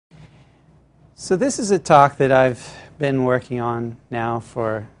So this is a talk that I've been working on now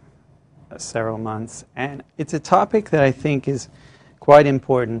for several months, and it's a topic that I think is quite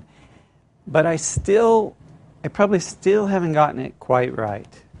important, but I probably still haven't gotten it quite right,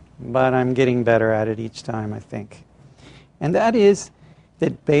 but I'm getting better at it each time, I think. And that is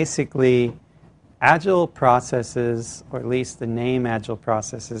that basically Agile processes, or at least the name Agile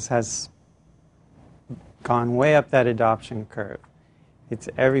processes, has gone way up that adoption curve. It's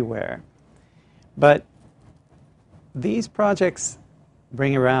everywhere. But these projects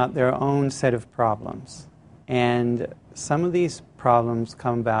bring around their own set of problems. And some of these problems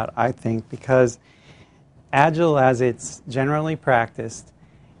come about, I think, because Agile, as it's generally practiced,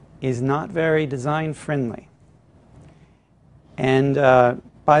 is not very design-friendly. And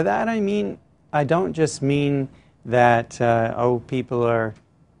by that I don't just mean that, people are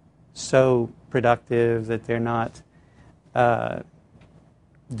so productive that they're not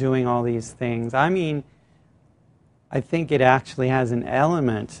doing all these things. I think it actually has an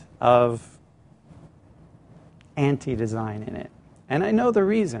element of anti-design in it. And I know the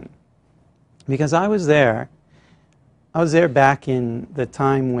reason. Because I was there back in the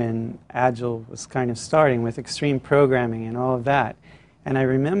time when Agile was kind of starting with extreme programming and all of that. And I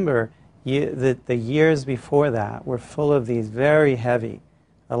remember that the years before that were full of these very heavy,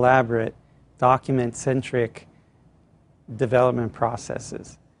 elaborate, document-centric development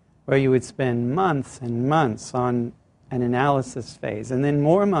processes, where you would spend months and months on an analysis phase, and then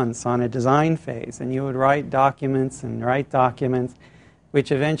more months on a design phase, and you would write documents,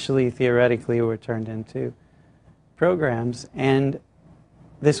 which eventually, theoretically, were turned into programs, and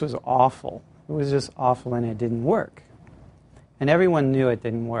this was awful. It was just awful, and it didn't work. And everyone knew it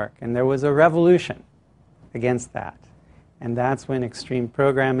didn't work, and there was a revolution against that. And that's when extreme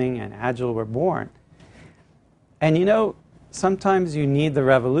programming and Agile were born. And sometimes you need the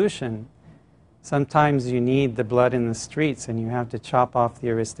revolution. Sometimes you need the blood in the streets, and you have to chop off the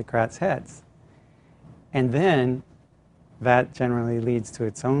aristocrats' heads. And then that generally leads to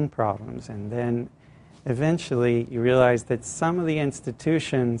its own problems. And then eventually you realize that some of the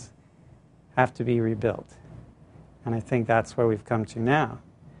institutions have to be rebuilt. And I think that's where we've come to now.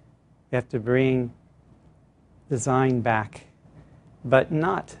 We have to bring design back, but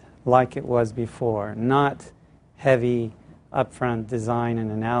not like it was before, not heavy upfront design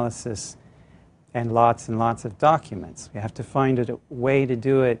and analysis and lots of documents. We have to find a way to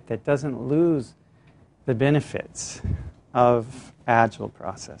do it that doesn't lose the benefits of Agile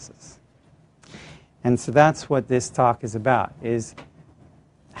processes. And so that's what this talk is about, is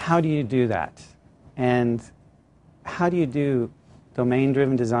how do you do that? And how do you do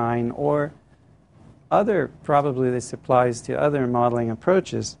domain-driven design, or probably this applies to other modeling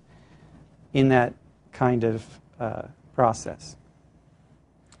approaches in that kind of process.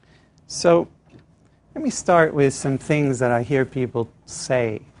 So let me start with some things that I hear people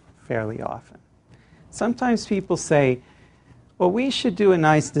say fairly often. Sometimes people say, well, we should do a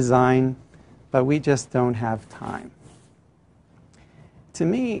nice design, but we just don't have time. To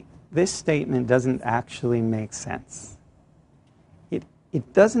me, this statement doesn't actually make sense.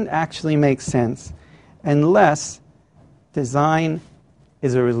 It doesn't actually make sense unless design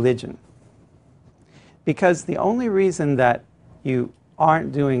is a religion. Because the only reason that you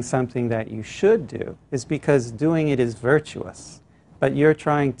aren't doing something that you should do is because doing it is virtuous. But you're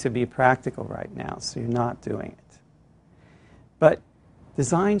trying to be practical right now, so you're not doing it. But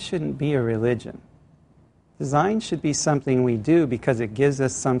design shouldn't be a religion. Design should be something we do because it gives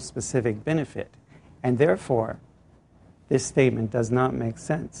us some specific benefit. And therefore, this statement does not make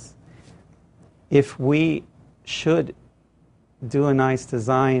sense. If we should do a nice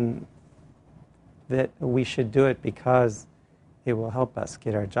design, that we should do it because it will help us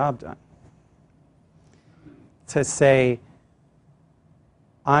get our job done. To say,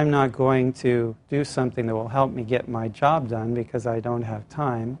 I'm not going to do something that will help me get my job done because I don't have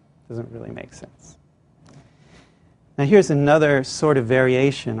time, doesn't really make sense. Now here's another sort of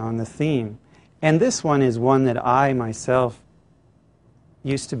variation on the theme. And this one is one that I myself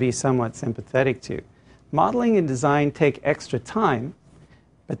used to be somewhat sympathetic to. Modeling and design take extra time,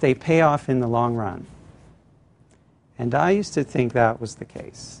 but they pay off in the long run. And I used to think that was the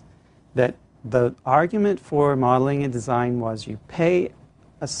case. That the argument for modeling and design was you pay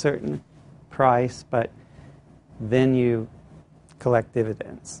a certain price, but then you collect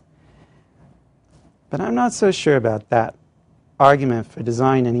dividends. But I'm not so sure about that argument for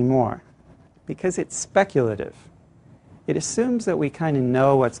design anymore, because it's speculative. It assumes that we kind of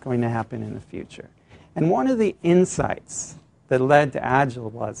know what's going to happen in the future. And one of the insights that led to Agile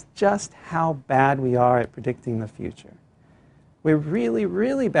was just how bad we are at predicting the future. We're really,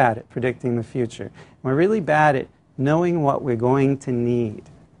 really bad at predicting the future. We're really bad at knowing what we're going to need.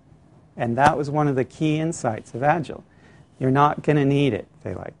 And that was one of the key insights of Agile. You're not going to need it,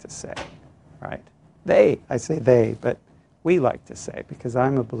 they like to say, right? I say they, but we like to say, because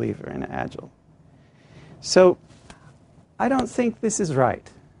I'm a believer in Agile. So I don't think this is right.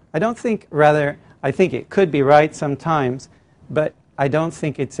 I think it could be right sometimes, but I don't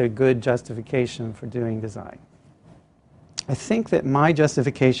think it's a good justification for doing design. I think that my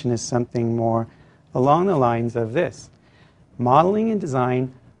justification is something more along the lines of this. Modeling and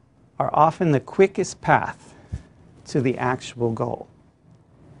design are often the quickest path to the actual goal.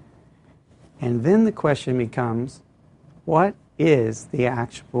 And then the question becomes, what is the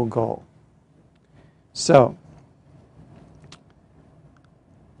actual goal? So,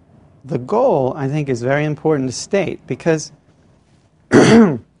 the goal, I think, is very important to state, because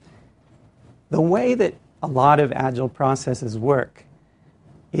the way that a lot of Agile processes work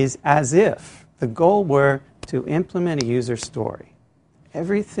is as if the goal were to implement a user story.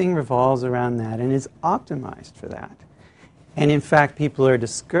 Everything revolves around that and is optimized for that. And in fact, people are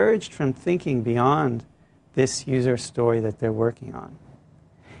discouraged from thinking beyond this user story that they're working on.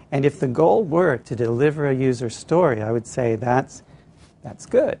 And if the goal were to deliver a user story, I would say that's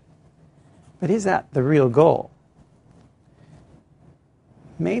good. But is that the real goal?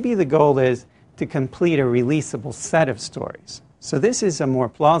 Maybe the goal is to complete a releasable set of stories. So this is a more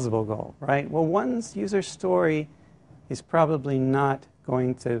plausible goal, right? Well, one's user story is probably not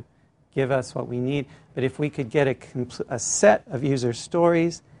going to give us what we need, but if we could get a set of user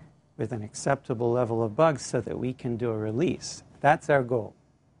stories with an acceptable level of bugs so that we can do a release, that's our goal.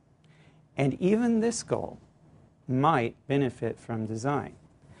 And even this goal might benefit from design,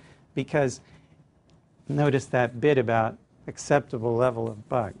 because notice that bit about acceptable level of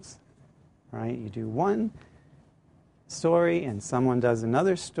bugs, right? You do one story and someone does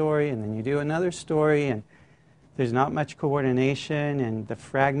another story, and then you do another story, and there's not much coordination, and the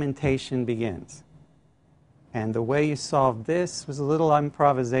fragmentation begins. And the way you solved this was a little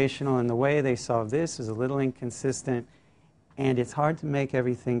improvisational, and the way they solved this was a little inconsistent, and it's hard to make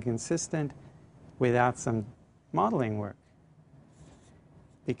everything consistent without some modeling work,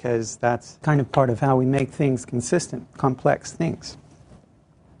 because that's kind of part of how we make things consistent, complex things.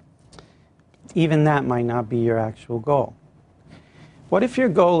 Even that might not be your actual goal. What if your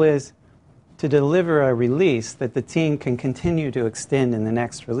goal is to deliver a release that the team can continue to extend in the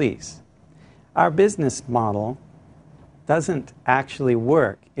next release? Our business model doesn't actually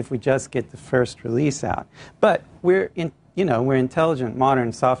work if we just get the first release out. But we're intelligent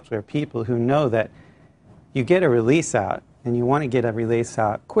modern software people who know that you get a release out and you want to get a release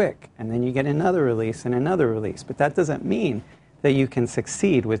out quick, and then you get another release and another release. But that doesn't mean that you can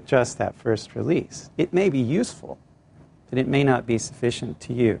succeed with just that first release. It may be useful, but it may not be sufficient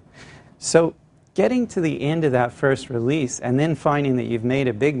to you. So getting to the end of that first release and then finding that you've made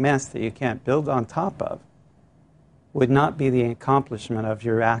a big mess that you can't build on top of would not be the accomplishment of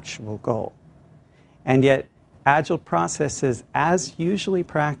your actual goal. And yet, Agile processes, as usually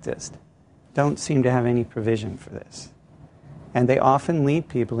practiced, don't seem to have any provision for this. And they often lead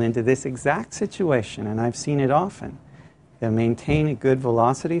people into this exact situation, and I've seen it often. They'll maintain a good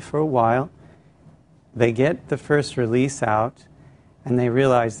velocity for a while. They get the first release out, and they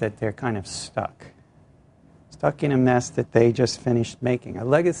realize that they're kind of stuck in a mess that they just finished making, a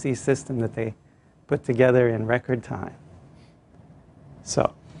legacy system that they put together in record time.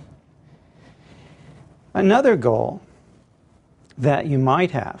 So, another goal that you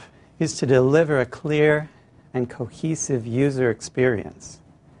might have is to deliver a clear and cohesive user experience.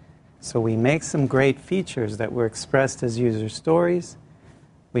 So we make some great features that were expressed as user stories.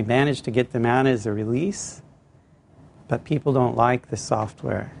 We manage to get them out as a release, but people don't like the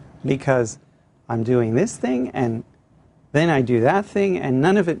software because I'm doing this thing and then I do that thing, and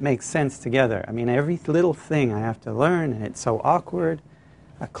none of it makes sense together. I mean, every little thing I have to learn, and it's so awkward.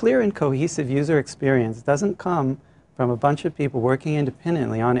 A clear and cohesive user experience doesn't come from a bunch of people working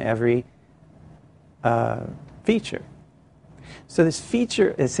independently on every feature. So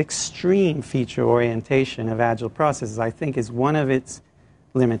this extreme feature orientation of Agile processes, I think, is one of its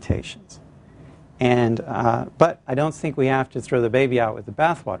limitations. And but I don't think we have to throw the baby out with the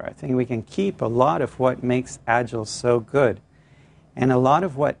bathwater. I think we can keep a lot of what makes Agile so good, and a lot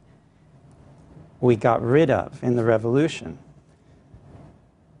of what we got rid of in the revolution.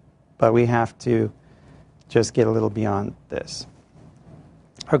 But we have to just get a little beyond this.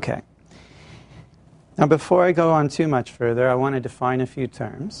 Okay. Now, before I go on too much further, I want to define a few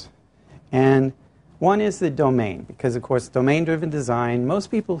terms. And one is the domain, because, of course, domain-driven design,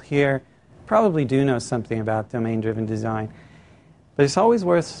 most people here probably do know something about domain-driven design. But it's always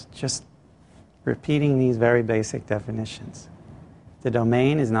worth just repeating these very basic definitions. The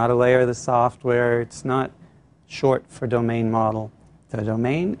domain is not a layer of the software. It's not short for domain model. The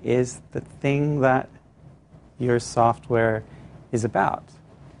domain is the thing that your software is about.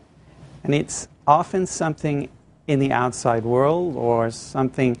 And it's often something in the outside world or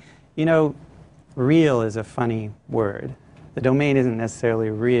something, real is a funny word. The domain isn't necessarily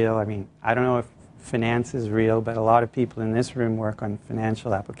real. I mean, I don't know if finance is real, but a lot of people in this room work on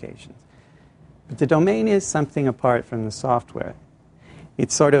financial applications. But the domain is something apart from the software.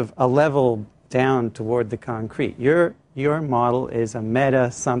 It's sort of a level down toward the concrete. Your model is a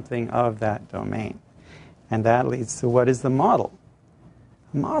meta something of that domain. And that leads to what is the model?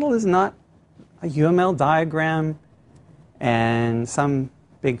 A model is not a UML diagram and some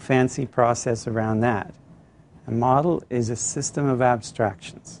big fancy process around that. A model is a system of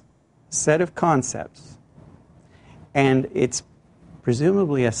abstractions, a set of concepts. And it's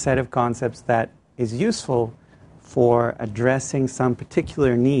presumably a set of concepts that is useful for addressing some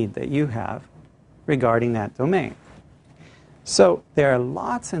particular need that you have regarding that domain. So there are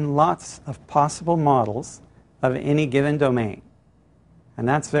lots and lots of possible models of any given domain. And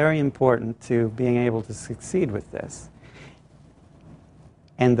that's very important to being able to succeed with this.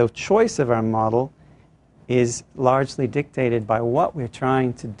 And the choice of our model is largely dictated by what we're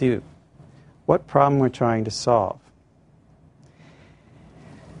trying to do, what problem we're trying to solve.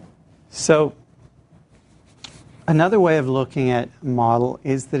 So another way of looking at a model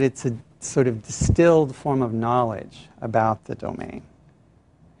is that it's a sort of distilled form of knowledge about the domain.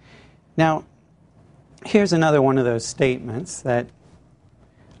 Now, here's another one of those statements that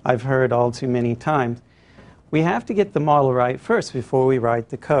I've heard all too many times. We have to get the model right first before we write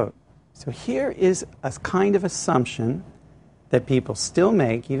the code. So here is a kind of assumption that people still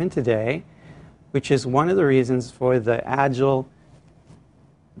make, even today, which is one of the reasons for the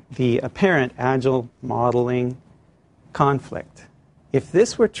apparent Agile modeling conflict. If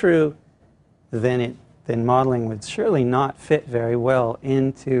this were true, then modeling would surely not fit very well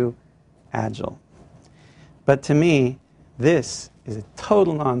into Agile. But to me, this is a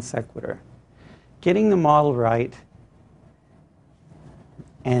total non sequitur. Getting the model right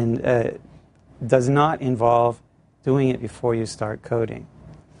and does not involve doing it before you start coding.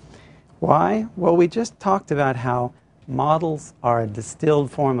 Why? Well, we just talked about how models are a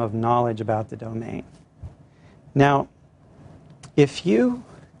distilled form of knowledge about the domain. Now, if you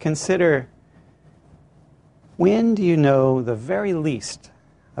consider when do you know the very least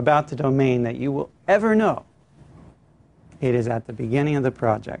about the domain that you will ever know, it is at the beginning of the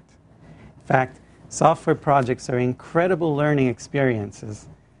project. In fact, software projects are incredible learning experiences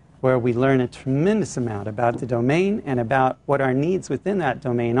where we learn a tremendous amount about the domain and about what our needs within that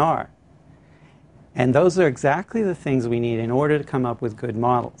domain are. And those are exactly the things we need in order to come up with good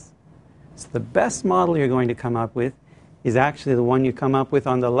models. So the best model you're going to come up with is actually the one you come up with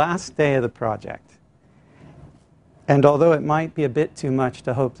on the last day of the project. And although it might be a bit too much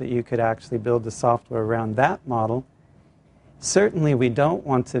to hope that you could actually build the software around that model, certainly we don't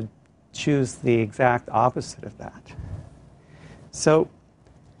want to choose the exact opposite of that. So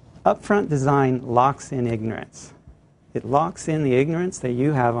upfront design locks in ignorance. It locks in the ignorance that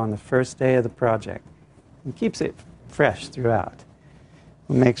you have on the first day of the project and keeps it fresh throughout.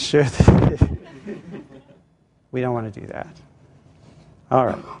 We'll make sure that we don't want to do that. All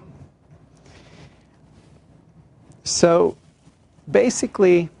right. So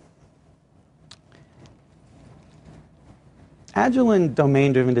basically, Agile and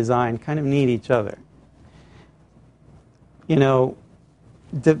domain-driven design kind of need each other. The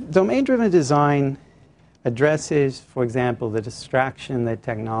domain-driven design addresses, for example, the distraction that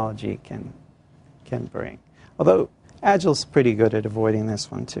technology can bring. Although Agile's pretty good at avoiding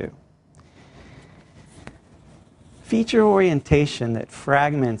this one too. Feature orientation that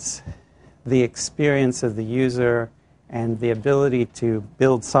fragments the experience of the user and the ability to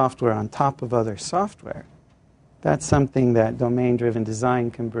build software on top of other software, that's something that domain-driven design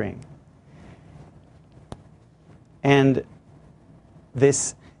can bring. And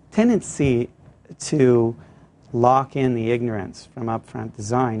this tendency to lock in the ignorance from upfront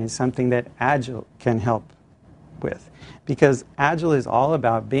design is something that Agile can help with. Because Agile is all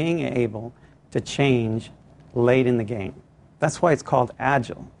about being able to change late in the game. That's why it's called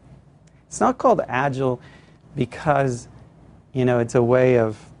Agile. It's not called Agile because, it's a way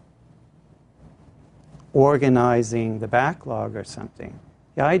of organizing the backlog or something.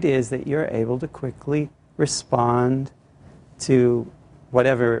 The idea is that you're able to quickly respond to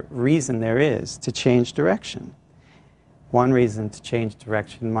whatever reason there is to change direction. One reason to change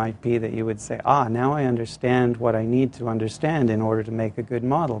direction might be that you would say, now I understand what I need to understand in order to make a good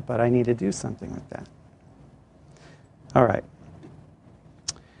model, but I need to do something with that. All right.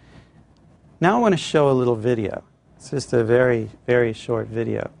 Now I want to show a little video. It's just a very, very short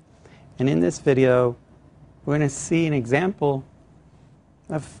video. And in this video, we're going to see an example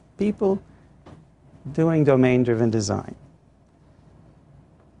of people doing domain-driven design,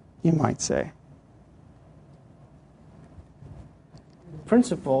 you might say.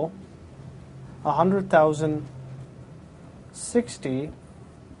 Principal 100,060,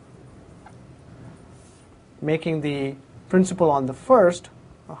 making the principal on the first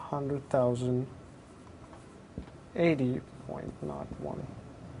 100,080.01.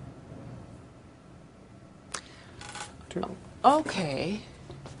 Okay.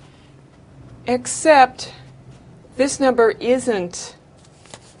 Except this number isn't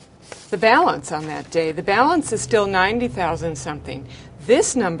the balance on that day. The balance is still 90,000 something.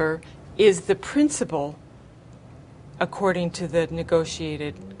 This number is the principal according to the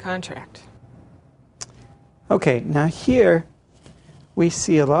negotiated contract. Okay, now here we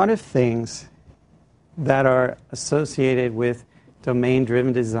see a lot of things that are associated with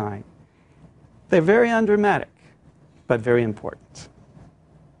domain-driven design. They're very undramatic, but very important.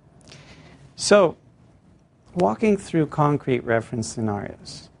 So, walking through concrete reference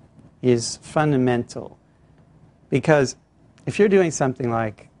scenarios is fundamental, because if you're doing something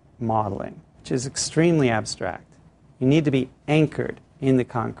like modeling, which is extremely abstract, you need to be anchored in the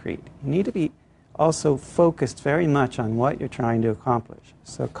concrete. You need to be also focused very much on what you're trying to accomplish.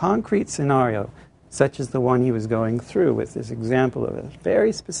 So a concrete scenario, such as the one he was going through with this example of a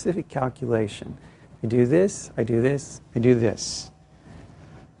very specific calculation. I do this, I do this, I do this.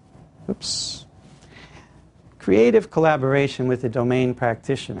 Oops. Creative collaboration with a domain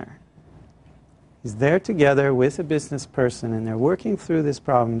practitioner. He's there together with a business person, and they're working through this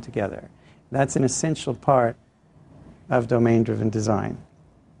problem together. That's an essential part of domain-driven design.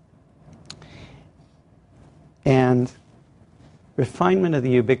 And refinement of the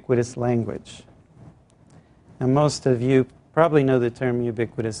ubiquitous language. Now, most of you probably know the term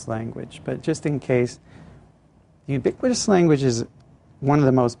ubiquitous language, but just in case, the ubiquitous language is one of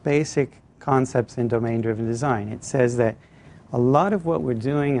the most basic concepts in domain-driven design. It says that a lot of what we're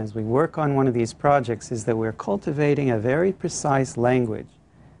doing as we work on one of these projects is that we're cultivating a very precise language.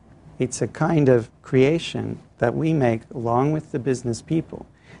 It's a kind of creation that we make along with the business people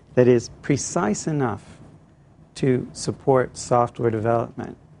that is precise enough to support software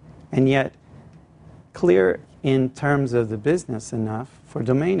development, and yet clear in terms of the business enough for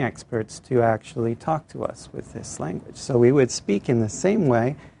domain experts to actually talk to us with this language. So we would speak in the same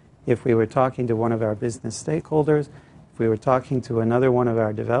way if we were talking to one of our business stakeholders, if we were talking to another one of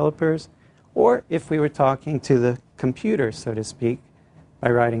our developers, or if we were talking to the computer, so to speak, by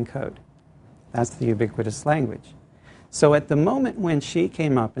writing code. That's the ubiquitous language. So at the moment when she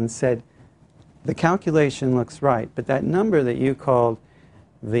came up and said, the calculation looks right, but that number that you called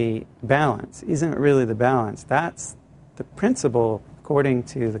the balance isn't really the balance. That's the principal according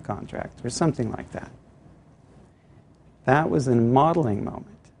to the contract, or something like that. That was a modeling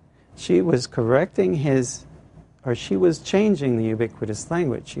moment. She was correcting she was changing the ubiquitous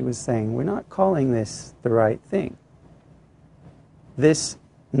language. She was saying, we're not calling this the right thing. This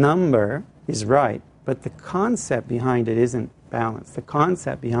number is right, but the concept behind it isn't balance. The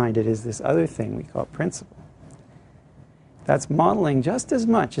concept behind it is this other thing we call principle. That's modeling just as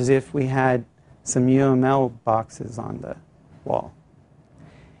much as if we had some UML boxes on the wall.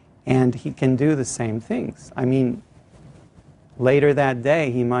 And he can do the same things. I mean, later that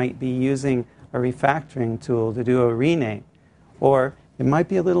day, he might be using a refactoring tool to do a rename. Or it might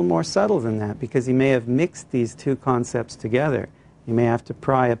be a little more subtle than that, because he may have mixed these two concepts together. You may have to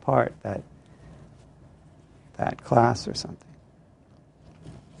pry apart that class or something.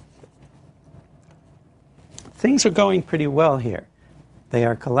 Things are going pretty well here. They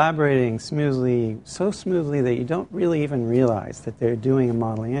are collaborating smoothly, so smoothly that you don't really even realize that they're doing a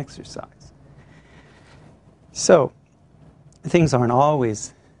modeling exercise. So, things aren't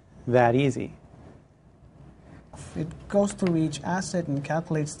always that easy. It goes through each asset and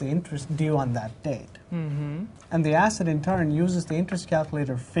calculates the interest due on that date. Mm-hmm. And the asset, in turn, uses the interest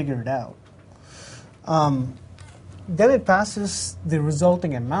calculator to figure it out. Then it passes the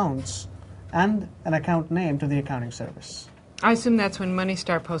resulting amounts and an account name to the accounting service. I assume that's when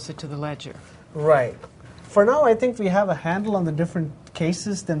Moneystar posted to the ledger. Right. For now, I think we have a handle on the different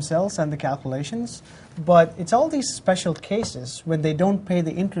cases themselves and the calculations, but it's all these special cases when they don't pay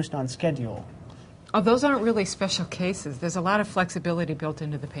the interest on schedule. Oh, those aren't really special cases. There's a lot of flexibility built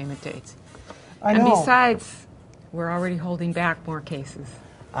into the payment dates. I know. And besides, We're already holding back more cases.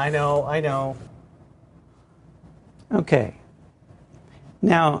 I know, I know. Okay.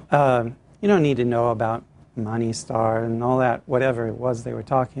 Now, you don't need to know about Money Star and all that, whatever it was they were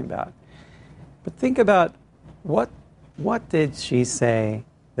talking about. But think about what did she say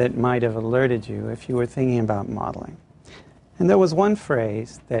that might have alerted you if you were thinking about modeling. And there was one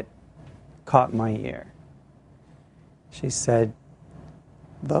phrase that caught my ear. She said,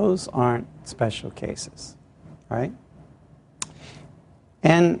 those aren't special cases, right?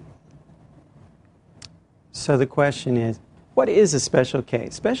 And so the question is, what is a special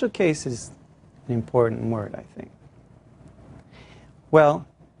case? Special case is an important word, I think. Well,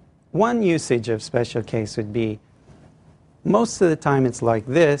 one usage of special case would be, most of the time it's like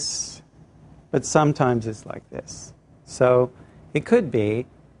this, but sometimes it's like this. So it could be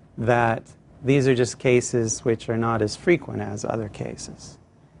that these are just cases which are not as frequent as other cases.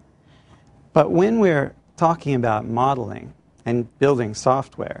 But when we're talking about modeling and building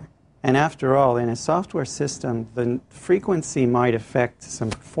software, and after all, in a software system, the frequency might affect some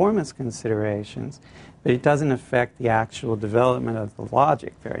performance considerations, but it doesn't affect the actual development of the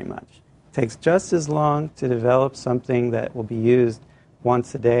logic very much. It takes just as long to develop something that will be used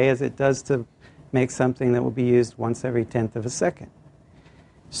once a day as it does to make something that will be used once every 10th of a second.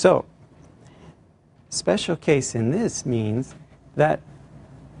 So, special case in this means that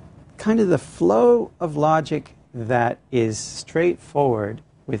kind of the flow of logic that is straightforward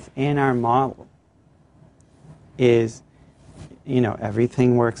within our model is,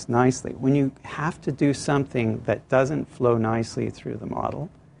 everything works nicely. When you have to do something that doesn't flow nicely through the model,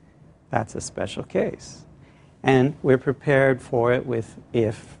 that's a special case. And we're prepared for it with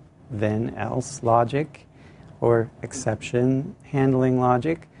if, then, else logic, or exception handling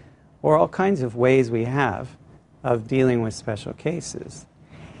logic, or all kinds of ways we have of dealing with special cases.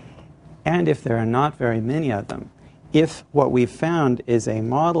 And if there are not very many of them, if what we've found is a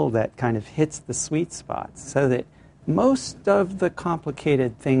model that kind of hits the sweet spot, so that most of the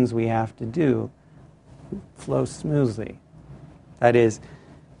complicated things we have to do flow smoothly, that is,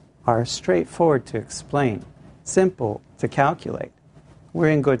 are straightforward to explain, simple to calculate, we're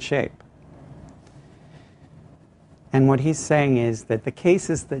in good shape. And what he's saying is that the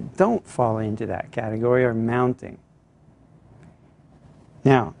cases that don't fall into that category are mounting.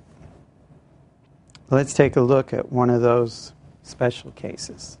 Now, let's take a look at one of those special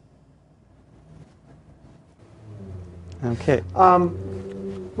cases. Okay.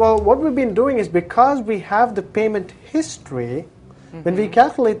 Well, what we've been doing is, because we have the payment history, when we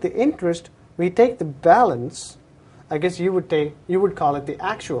calculate the interest, we take the balance. I guess you would call it the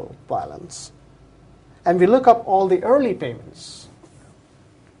actual balance, and we look up all the early payments.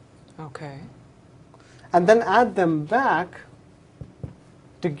 Okay. And then add them back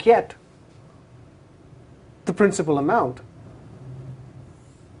to get the principal amount,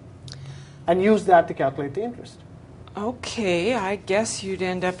 and use that to calculate the interest. Okay, I guess you'd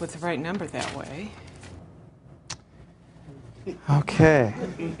end up with the right number that way. Okay.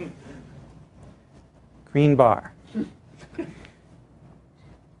 Green bar.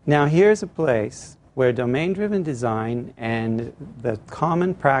 Now here's a place where domain-driven design and the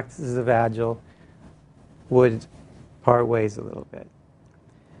common practices of Agile would part ways a little bit.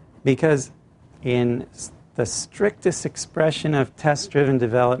 Because in the strictest expression of test-driven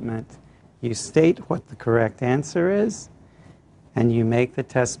development, you state what the correct answer is, and you make the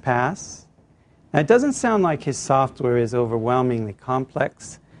test pass. Now, it doesn't sound like his software is overwhelmingly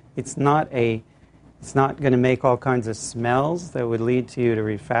complex. It's not going to make all kinds of smells that would lead to you to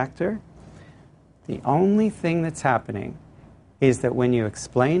refactor. The only thing that's happening is that when you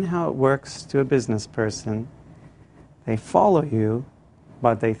explain how it works to a business person, they follow you,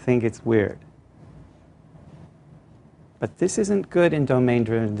 but they think it's weird. But this isn't good in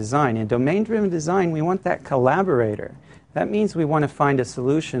domain-driven design. In domain-driven design, we want that collaborator. That means we want to find a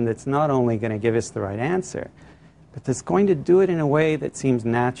solution that's not only going to give us the right answer, but that's going to do it in a way that seems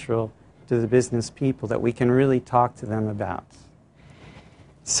natural to the business people, that we can really talk to them about.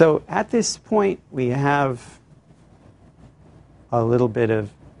 So at this point, we have a little bit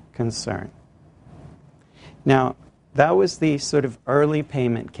of concern. Now, that was the sort of early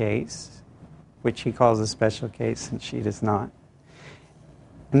payment case, which he calls a special case and she does not.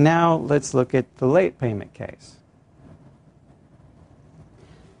 And now let's look at the late payment case.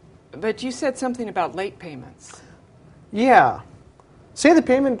 But you said something about late payments. Yeah. Say the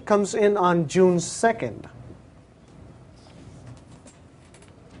payment comes in on June 2nd.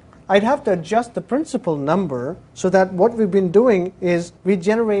 I'd have to adjust the principal number so that what we've been doing is we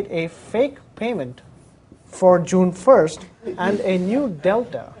generate a fake payment for June 1st and a new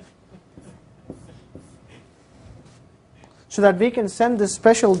delta. so that we can send this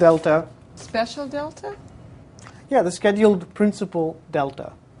special delta. Special delta? Yeah, the scheduled principal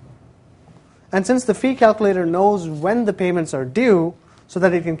delta. And since the fee calculator knows when the payments are due so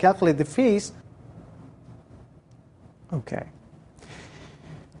that it can calculate the fees. Okay.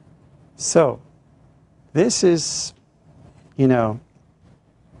 So, this is,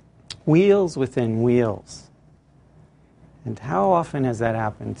 wheels within wheels. And how often has that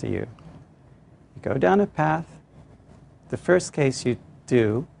happened to you? You go down a path. The first case you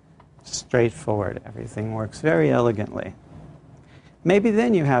do, straightforward. Everything works very elegantly. Maybe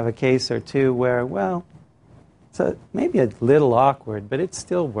then you have a case or two where, well, it's maybe a little awkward, but it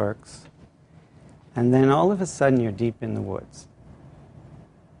still works. And then all of a sudden you're deep in the woods.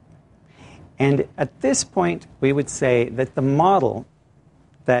 And at this point, we would say that the model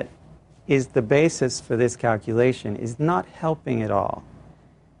that is the basis for this calculation is not helping at all.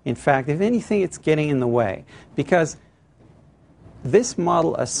 In fact, if anything, it's getting in the way. Because this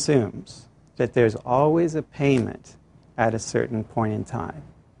model assumes that there's always a payment at a certain point in time.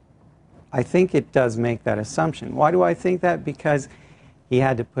 I think it does make that assumption. Why do I think that? Because he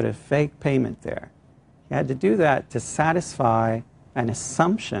had to put a fake payment there. He had to do that to satisfy an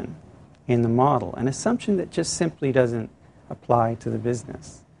assumption in the model, an assumption that just simply doesn't apply to the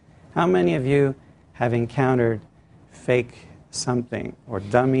business. How many of you have encountered fake something, or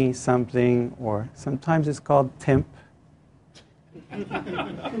dummy something, or sometimes it's called temp?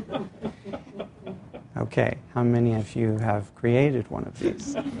 Okay, how many of you have created one of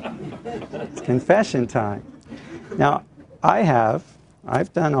these? It's confession time. Now, I've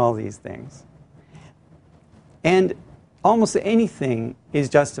done all these things. And almost anything is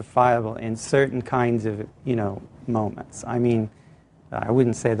justifiable in certain kinds of, moments. I mean, I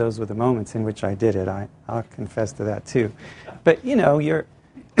wouldn't say those were the moments in which I did it. I'll confess to that too. But, your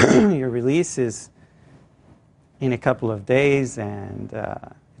release is in a couple of days and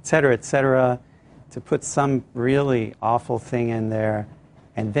et cetera, to put some really awful thing in there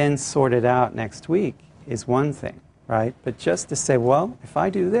and then sort it out next week is one thing, right? But just to say, well, if I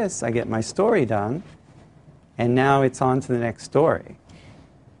do this, I get my story done, and now it's on to the next story.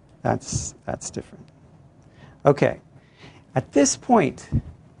 That's different. Okay. At this point,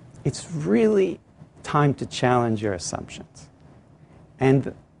 it's really time to challenge your assumptions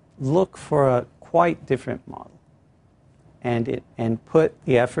and look for a quite different model and put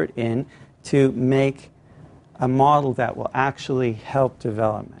the effort in to make a model that will actually help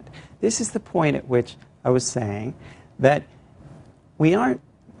development. This is the point at which I was saying that we aren't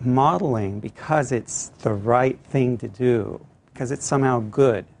modeling because it's the right thing to do, because it's somehow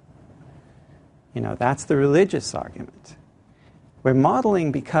good. That's the religious argument. We're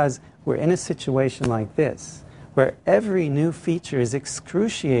modeling because we're in a situation like this, where every new feature is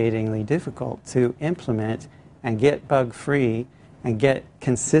excruciatingly difficult to implement and get bug-free and get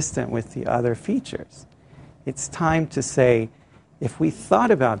consistent with the other features. It's time to say, if we thought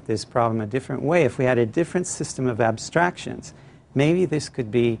about this problem a different way, if we had a different system of abstractions, maybe this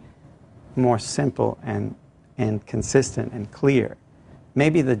could be more simple and consistent and clear.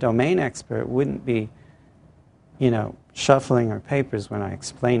 Maybe the domain expert wouldn't be, shuffling her papers when I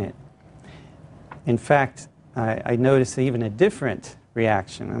explain it. In fact, I noticed even a different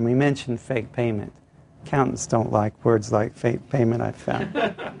reaction when we mentioned fake payment. Accountants don't like words like fake payment, I've found.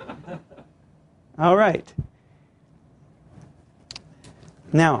 All right.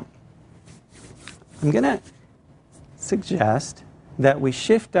 Now, I'm going to suggest that we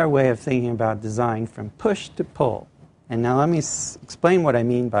shift our way of thinking about design from push to pull. And now let me explain what I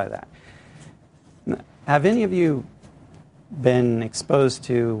mean by that. Have any of you been exposed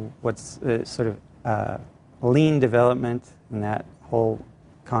to what's sort of lean development and that whole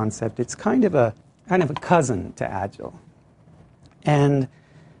concept? It's kind of a cousin to Agile. And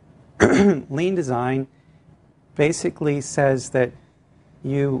lean design basically says that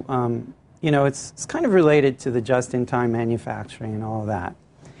it's kind of related to the just-in-time manufacturing and all of that.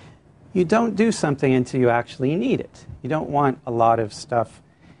 You don't do something until you actually need it. You don't want a lot of stuff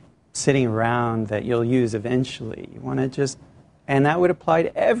sitting around that you'll use eventually. You want to and that would apply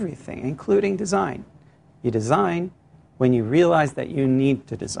to everything, including design. You design when you realize that you need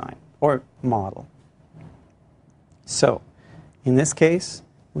to design or model. So, in this case,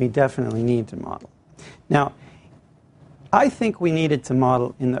 we definitely need to model. Now, I think we needed to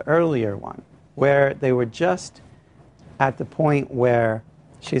model in the earlier one, where they were just at the point where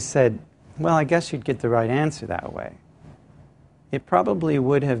she said, well, I guess you'd get the right answer that way. It probably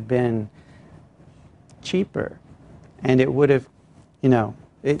would have been cheaper, and it would have,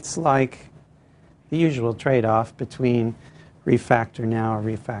 it's like the usual trade-off between refactor now or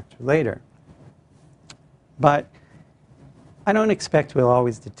refactor later. But I don't expect we'll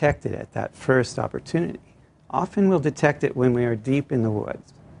always detect it at that first opportunity. Often we'll detect it when we are deep in the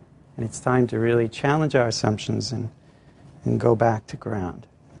woods, and it's time to really challenge our assumptions and go back to ground.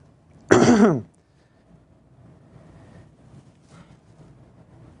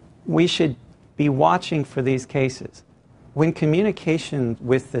 We should be watching for these cases when communication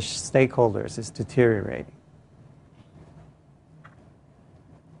with the stakeholders is deteriorating.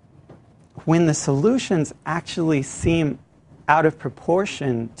 When the solutions actually seem out of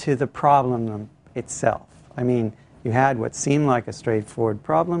proportion to the problem itself. I mean, you had what seemed like a straightforward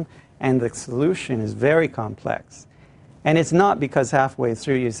problem, and the solution is very complex. And it's not because halfway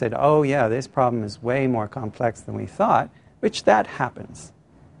through you said, oh yeah, this problem is way more complex than we thought, which that happens.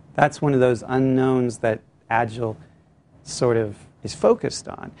 That's one of those unknowns that Agile sort of is focused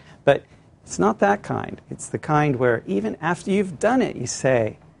on. But it's not that kind. It's the kind where even after you've done it, you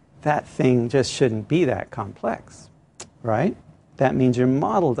say, that thing just shouldn't be that complex, right? That means your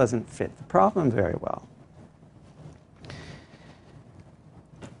model doesn't fit the problem very well.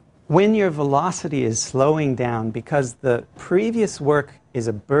 When your velocity is slowing down because the previous work is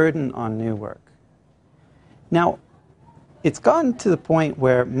a burden on new work. Now, it's gotten to the point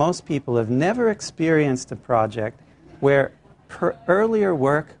where most people have never experienced a project where earlier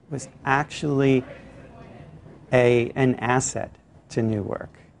work was actually an asset to new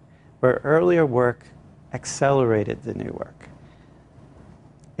work, where earlier work accelerated the new work.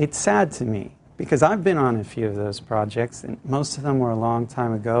 It's sad to me, because I've been on a few of those projects, and most of them were a long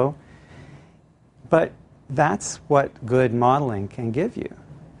time ago, but that's what good modeling can give you.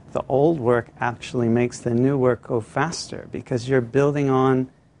 The old work actually makes the new work go faster, because you're building on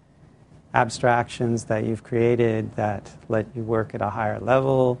abstractions that you've created that let you work at a higher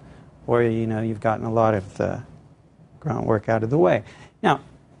level, or you've gotten a lot of the groundwork out of the way. Now,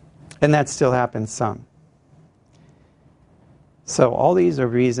 and that still happens some. So all these are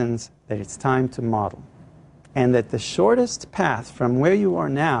reasons that it's time to model, and that the shortest path from where you are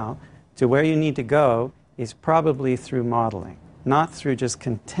now to where you need to go is probably through modeling, not through just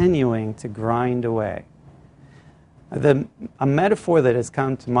continuing to grind away. A metaphor that has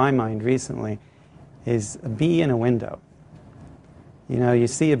come to my mind recently is a bee in a window. You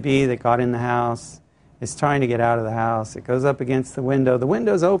see a bee that got in the house, is trying to get out of the house, it goes up against the window. The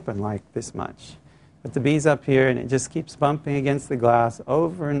window's open like this much, but the bee's up here and it just keeps bumping against the glass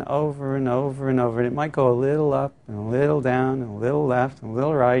over and over and over and over, and it might go a little up and a little down and a little left and a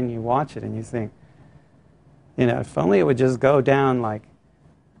little right, and you watch it and you think, if only it would just go down like,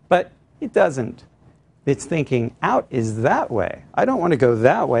 but it doesn't. It's thinking, out is that way. I don't want to go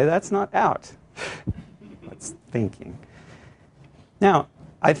that way. That's not out. That's thinking. Now,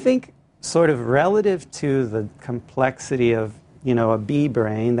 I think sort of relative to the complexity of, a bee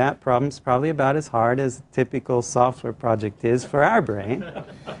brain, that problem's probably about as hard as a typical software project is for our brain.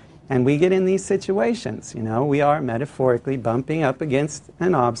 And we get in these situations, we are metaphorically bumping up against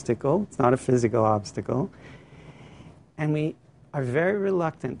an obstacle. It's not a physical obstacle. And we are very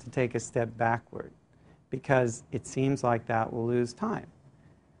reluctant to take a step backward, because it seems like that will lose time.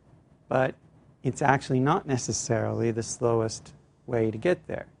 But it's actually not necessarily the slowest way to get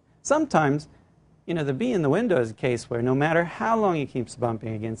there. Sometimes, the bee in the window is a case where no matter how long he keeps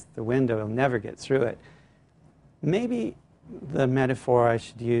bumping against the window, he'll never get through it. Maybe the metaphor I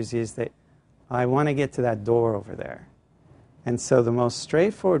should use is that I want to get to that door over there. And so the most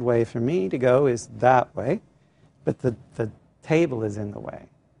straightforward way for me to go is that way, but the table is in the way.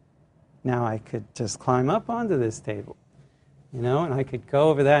 Now I could just climb up onto this table, and I could go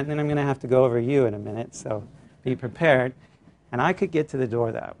over that, and then I'm going to have to go over you in a minute, so be prepared. And I could get to the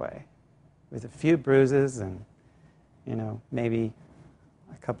door that way with a few bruises and, maybe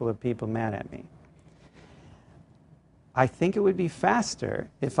a couple of people mad at me. I think it would be faster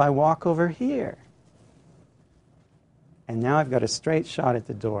if I walk over here. And now I've got a straight shot at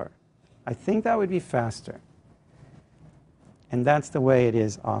the door. I think that would be faster. And that's the way it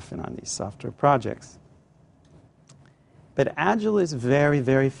is often on these software projects. But Agile is very,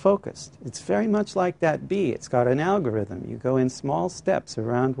 very focused. It's very much like that bee. It's got an algorithm. You go in small steps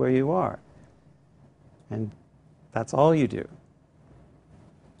around where you are. And that's all you do.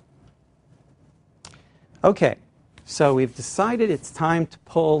 Okay, so we've decided it's time to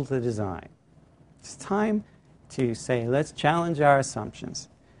pull the design. It's time to say, let's challenge our assumptions.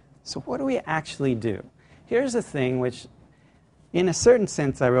 So what do we actually do? Here's a thing which, in a certain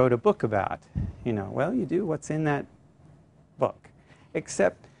sense, I wrote a book about. You do what's in that book.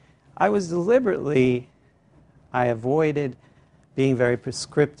 Except I avoided being very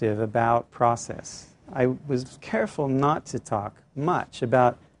prescriptive about process. I was careful not to talk much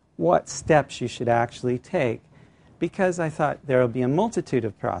about what steps you should actually take, because I thought there will be a multitude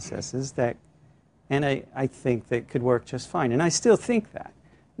of processes that, and I think that could work just fine. And I still think that.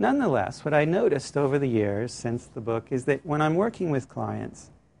 Nonetheless, what I noticed over the years since the book is that when I'm working with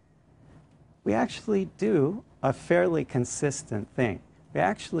clients, we actually do a fairly consistent thing. We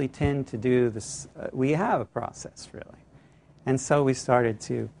actually tend to do this, we have a process really. And so we started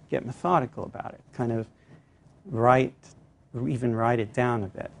to get methodical about it, kind of even write it down a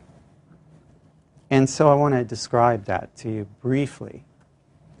bit. And so I want to describe that to you briefly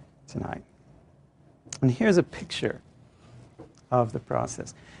tonight. And here's a picture of the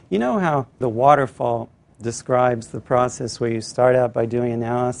process. You know how the waterfall describes the process where you start out by doing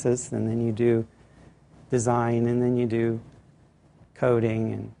analysis, and then you do design, and then you do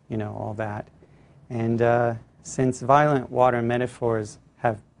coding, and all that. And since violent water metaphors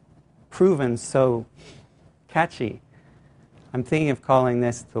have proven so catchy, I'm thinking of calling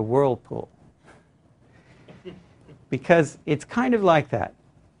this the whirlpool. Because it's kind of like that.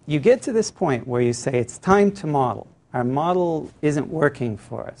 You get to this point where you say, it's time to model. Our model isn't working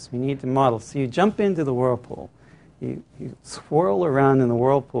for us. We need to model. So you jump into the whirlpool. You swirl around in the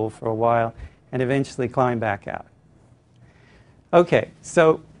whirlpool for a while and eventually climb back out. Okay,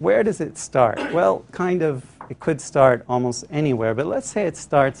 so where does it start? Well, kind of, it could start almost anywhere, but let's say it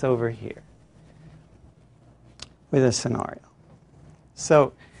starts over here with a scenario.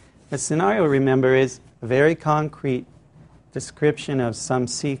 So a scenario, remember, is a very concrete description of some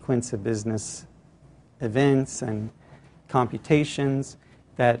sequence of business events and computations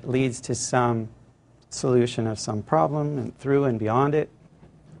that leads to some solution of some problem and through and beyond it.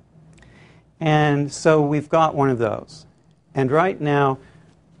 And so we've got one of those. And right now,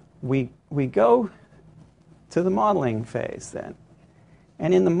 we go to the modeling phase then.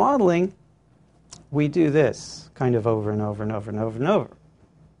 And in the modeling, we do this kind of over and over and over and over and over.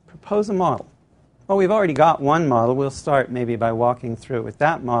 Propose a model. Well, we've already got one model. We'll start maybe by walking through it with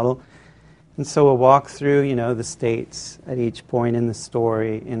that model. And so we'll walk through, the states at each point in the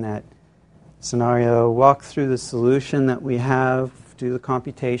story in that scenario, walk through the solution that we have, do the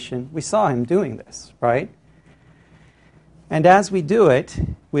computation. We saw him doing this, right? And as we do it,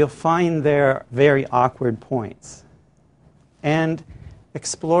 we'll find their very awkward points and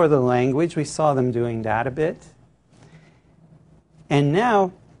explore the language. We saw them doing that a bit. And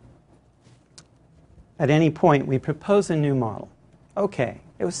now, at any point, we propose a new model. Okay,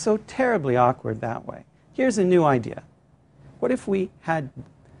 it was so terribly awkward that way. Here's a new idea. What if we had,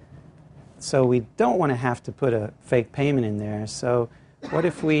 so we don't want to have to put a fake payment in there, so what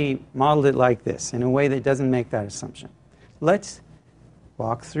if we modeled it like this, in a way that doesn't make that assumption? Let's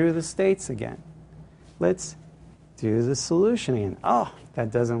walk through the states again. Let's do the solution again. Oh,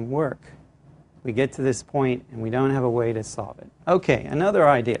 that doesn't work. We get to this point and we don't have a way to solve it. Okay, another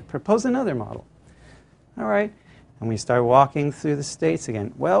idea. Propose another model. All right, and we start walking through the states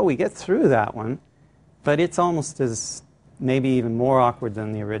again. Well, we get through that one, but it's almost as maybe even more awkward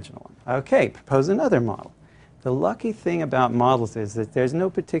than the original one. Okay, propose another model. The lucky thing about models is that there's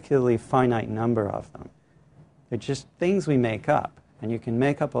no particularly finite number of them. They're just things we make up, and you can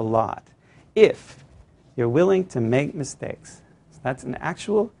make up a lot if you're willing to make mistakes. So that's an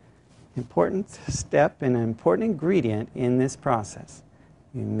actual important step and an important ingredient in this process.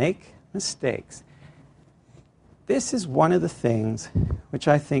 You make mistakes. This is one of the things which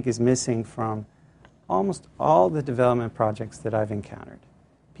I think is missing from almost all the development projects that I've encountered.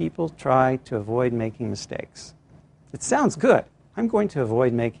 People try to avoid making mistakes. It sounds good. I'm going to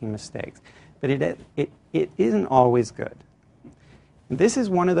avoid making mistakes. But it isn't always good. And this is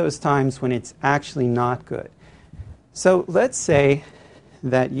one of those times when it's actually not good. So let's say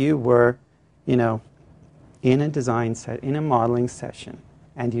that you were, in a design set, in a modeling session,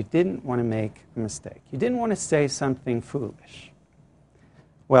 and you didn't want to make a mistake. You didn't want to say something foolish.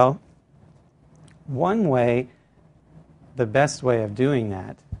 Well, one way, the best way of doing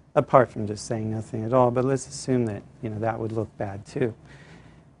that, apart from just saying nothing at all, but let's assume that, that would look bad too.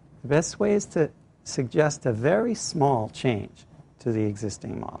 The best way is to suggest a very small change to the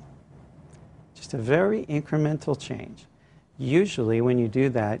existing model. Just a very incremental change. Usually when you do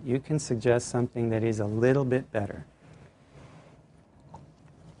that, you can suggest something that is a little bit better.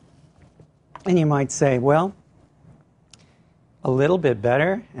 And you might say, well, a little bit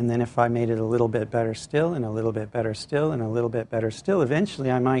better, and then if I made it a little bit better still, and a little bit better still, and a little bit better still,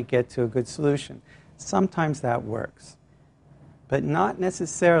 eventually I might get to a good solution. Sometimes that works. But not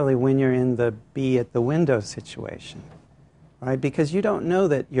necessarily when you're in the bee at the window situation, right? Because you don't know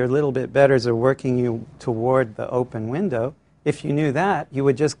that your little bit betters are working you toward the open window. If you knew that, you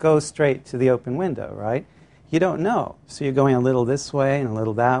would just go straight to the open window, right? You don't know. So you're going a little this way and a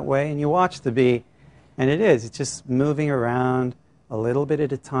little that way, and you watch the bee, And it is. It's just moving around a little bit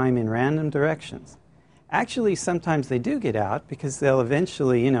at a time in random directions. Actually, sometimes they do get out because they'll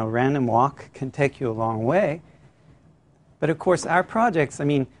eventually, random walk can take you a long way. But of course, our projects,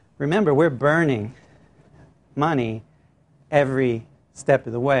 remember, we're burning money every step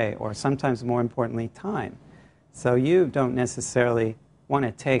of the way, or sometimes more importantly, time. So you don't necessarily want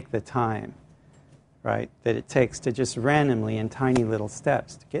to take the time, right, that it takes to just randomly in tiny little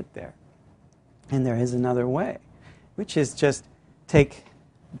steps to get there. And there is another way, which is just take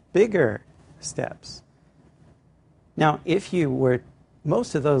bigger steps. Now,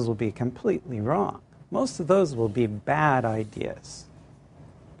 most of those will be completely wrong. Most of those will be bad ideas.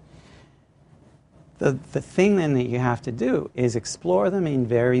 The thing then that you have to do is explore them in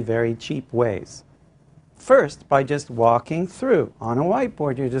very, very cheap ways. First, by just walking through. On a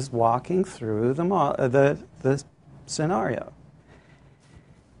whiteboard, you're just walking through the scenario.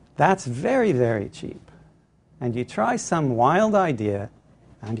 That's very, very cheap. And you try some wild idea,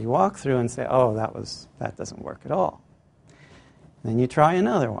 and you walk through and say, oh, that doesn't work at all. Then you try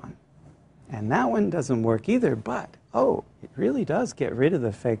another one. And that one doesn't work either, but, it really does get rid of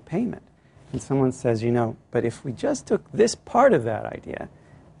the fake payment. And someone says, but if we just took this part of that idea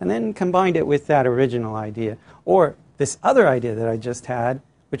and then combined it with that original idea, or this other idea that I just had,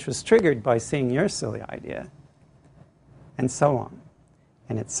 which was triggered by seeing your silly idea, and so on.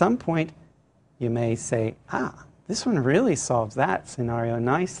 And at some point, you may say, this one really solves that scenario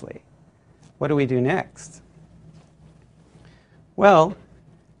nicely. What do we do next? Well,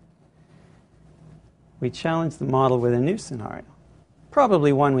 we challenge the model with a new scenario.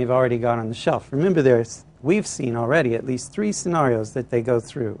 Probably one we've already got on the shelf. Remember, we've seen already at least 3 scenarios that they go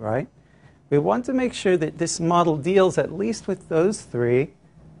through, right? We want to make sure that this model deals at least with those 3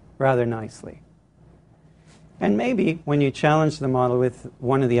 rather nicely. And maybe when you challenge the model with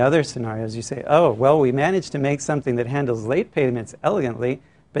one of the other scenarios, you say, we managed to make something that handles late payments elegantly,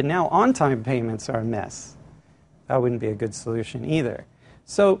 but now on-time payments are a mess. That wouldn't be a good solution either.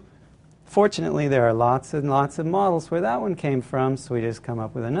 So fortunately, there are lots and lots of models where that one came from, so we just come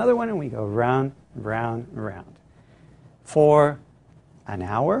up with another one and we go round, round, round. For an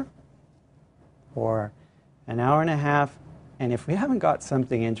hour or an hour and a half, and if we haven't got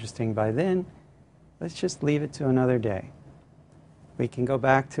something interesting by then, let's just leave it to another day. We can go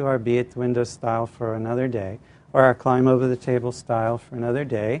back to our be at the window style for another day, or our climb over the table style for another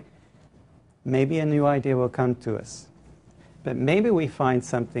day. Maybe a new idea will come to us. But maybe we find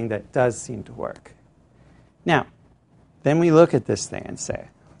something that does seem to work. Now, then we look at this thing and say,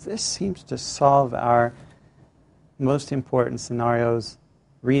 this seems to solve our most important scenarios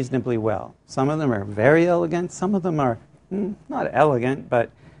reasonably well. Some of them are very elegant. Some of them are not elegant, but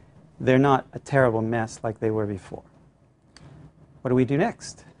they're not a terrible mess like they were before. What do we do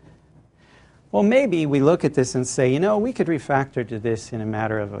next? Well, maybe we look at this and say, we could refactor to this in a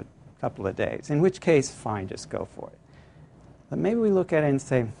matter of a couple of days, in which case, fine, just go for it. But maybe we look at it and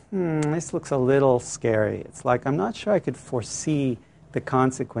say, this looks a little scary. It's like, I'm not sure I could foresee the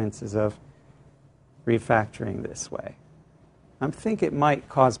consequences of refactoring this way. I think it might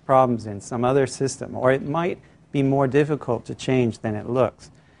cause problems in some other system, or it might be more difficult to change than it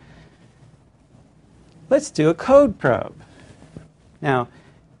looks. Let's do a code probe. Now,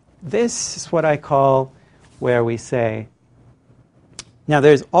 this is what I call where we say, now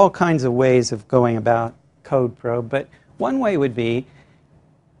there's all kinds of ways of going about code probe, but one way would be,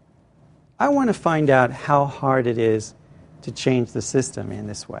 I want to find out how hard it is to change the system in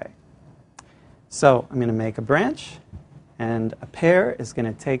this way. So I'm going to make a branch, and a pair is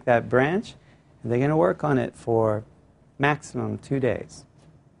going to take that branch, and they're going to work on it for maximum 2 days.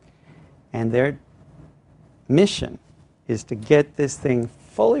 And their mission is to get this thing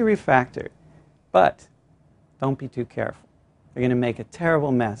fully refactored, but don't be too careful. They're going to make a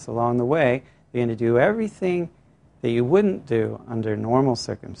terrible mess along the way. They're going to do everything that you wouldn't do under normal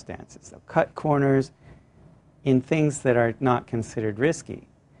circumstances. They'll cut corners in things that are not considered risky,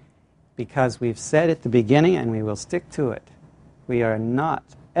 because we've said at the beginning, and we will stick to it, we are not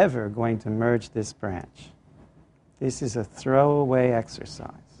ever going to merge this branch. This is a throwaway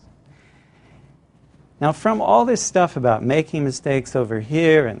exercise. Now, from all this stuff about making mistakes over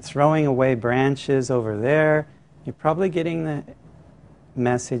here and throwing away branches over there, you're probably getting the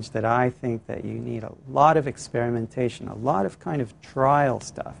message that I think that you need a lot of experimentation, a lot of kind of trial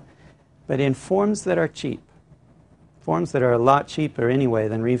stuff, but in forms that are cheap. Forms that are a lot cheaper anyway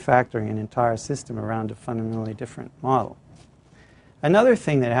than refactoring an entire system around a fundamentally different model. Another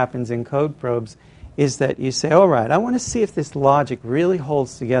thing that happens in code probes is that you say, all right, I want to see if this logic really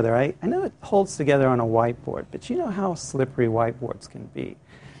holds together. I know it holds together on a whiteboard, but you know how slippery whiteboards can be.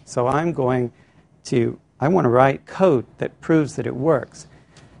 So I'm going I want to write code that proves that it works.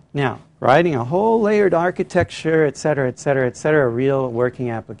 Now, writing a whole layered architecture, et cetera, a real working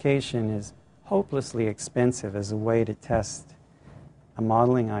application is hopelessly expensive as a way to test a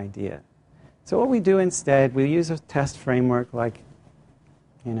modeling idea. So what we do instead, we use a test framework like,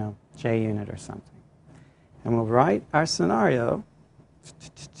 JUnit or something. And we'll write our scenario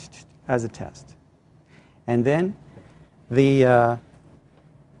as a test. And then we'll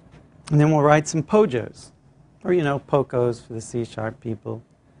write some POJOs, or POCOs for the C# people.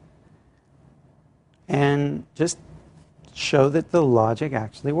 And just show that the logic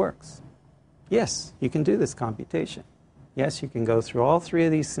actually works. Yes, you can do this computation. Yes, you can go through all three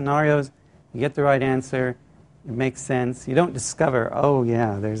of these scenarios, you get the right answer, it makes sense. You don't discover, oh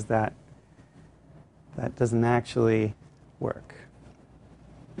yeah, there's that. That doesn't actually work.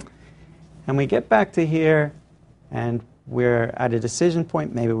 And we get back to here, and we're at a decision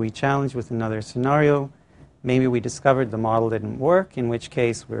point. Maybe we challenge with another scenario. Maybe we discovered the model didn't work, in which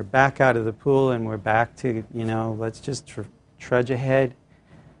case we're back out of the pool and we're back to, let's just trudge ahead.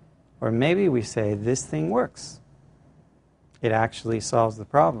 Or maybe we say, this thing works. It actually solves the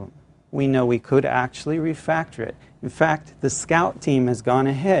problem. We know we could actually refactor it. In fact, the scout team has gone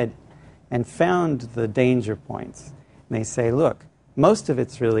ahead and found the danger points. And they say, look, most of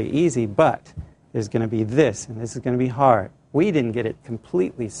it's really easy, but there's going to be this, and this is going to be hard. We didn't get it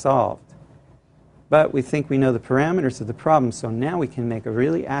completely solved. But we think we know the parameters of the problem, so now we can make a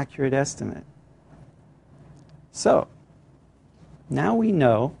really accurate estimate. So, now we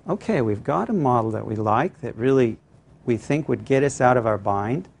know, okay, we've got a model that we like, that really we think would get us out of our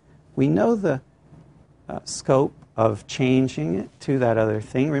bind. We know the scope of changing it to that other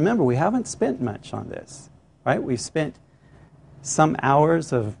thing. Remember, we haven't spent much on this, right? We've spent some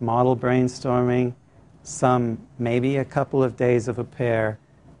hours of model brainstorming, maybe a couple of days of a pair,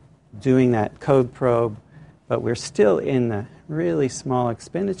 doing that code probe, but we're still in the really small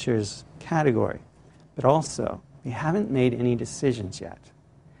expenditures category. But also, we haven't made any decisions yet.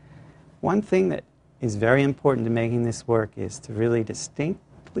 One thing that is very important to making this work is to really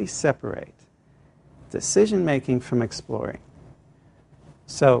distinctly separate decision-making from exploring.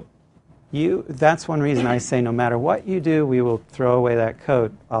 So that's one reason I say no matter what you do, we will throw away that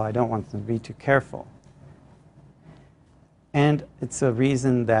code. Well, I don't want them to be too careful. And it's a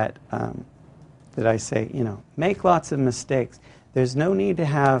reason that I say, make lots of mistakes. There's no need to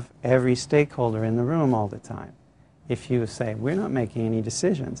have every stakeholder in the room all the time. If you say, we're not making any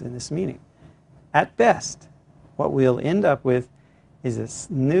decisions in this meeting. At best, what we'll end up with is this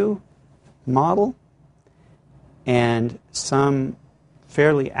new model and some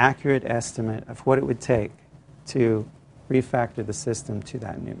fairly accurate estimate of what it would take to refactor the system to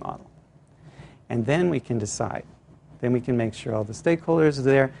that new model. And then we can decide. Then we can make sure all the stakeholders are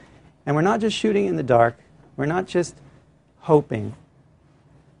there. And we're not just shooting in the dark. We're not just hoping.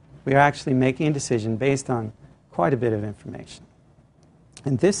 We are actually making a decision based on quite a bit of information.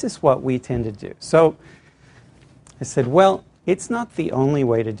 And this is what we tend to do. So I said, well, it's not the only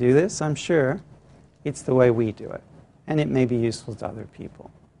way to do this, I'm sure. It's the way we do it. And it may be useful to other people.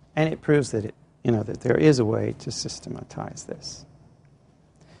 And it proves that that there is a way to systematize this.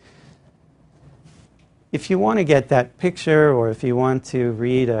 If you want to get that picture, or if you want to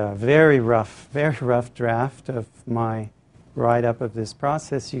read a very rough draft of my write-up of this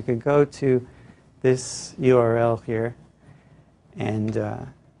process, you could go to this URL here, and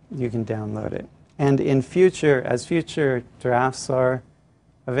you can download it. And as future drafts are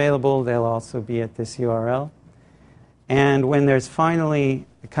available, they'll also be at this URL. And when there's finally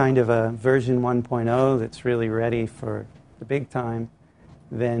a kind of a version 1.0 that's really ready for the big time,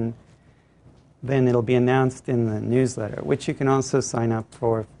 then it'll be announced in the newsletter, which you can also sign up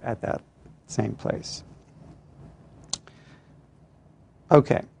for at that same place.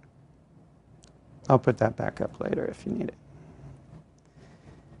 Okay. I'll put that back up later if you need it.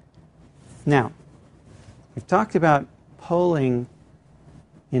 Now, we've talked about polling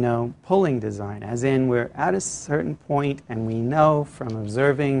design, as in we're at a certain point and we know from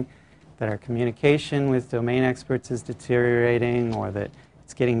observing that our communication with domain experts is deteriorating, or that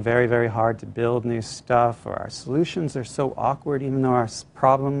it's getting very, very hard to build new stuff, or our solutions are so awkward even though our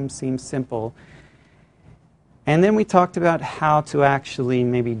problem seems simple. And then we talked about how to actually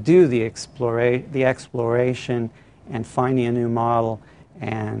maybe do the exploration and finding a new model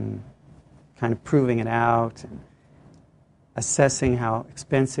and kind of proving it out and assessing how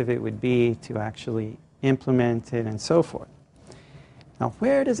expensive it would be to actually implement it and so forth. Now,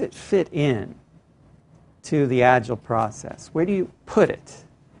 where does it fit in to the Agile process? Where do you put it?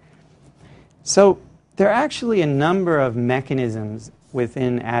 So there are actually a number of mechanisms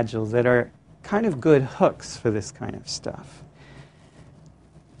within Agile that are kind of good hooks for this kind of stuff.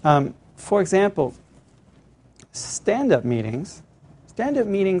 For example, stand-up meetings. Stand-up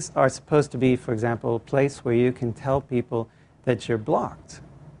meetings are supposed to be, for example, a place where you can tell people that you're blocked.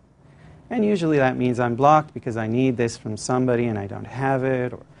 And usually that means I'm blocked because I need this from somebody and I don't have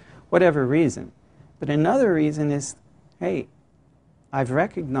it, or whatever reason. But another reason is, hey, I've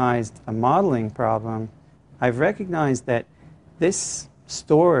recognized a modeling problem. I've recognized that this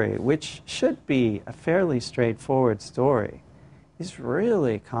story, which should be a fairly straightforward story, is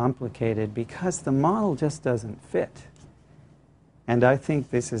really complicated because the model just doesn't fit. And I think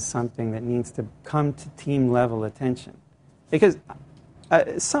this is something that needs to come to team-level attention. Because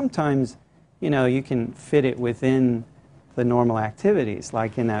sometimes, you can fit it within the normal activities,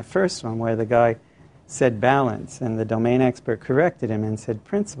 like in that first one where the guy said balance and the domain expert corrected him and said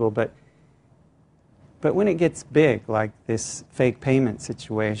principle. But when it gets big, like this fake payment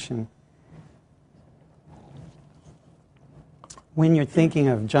situation, when you're thinking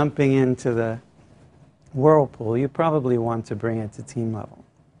of jumping into the whirlpool, you probably want to bring it to team level.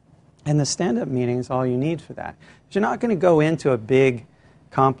 And the stand-up meeting is all you need for that. But you're not going to go into a big,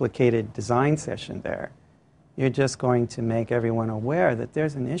 complicated design session there. You're just going to make everyone aware that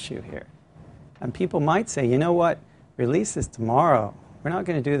there's an issue here. And people might say, you know what, release this tomorrow. We're not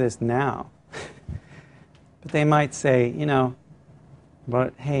going to do this now. But they might say,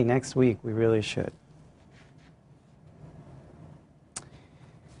 but hey, next week we really should.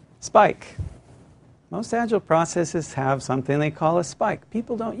 Spike. Most Agile processes have something they call a spike.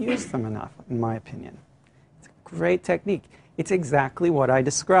 People don't use them enough, in my opinion. It's a great technique. It's exactly what I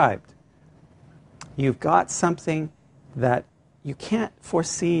described. You've got something that you can't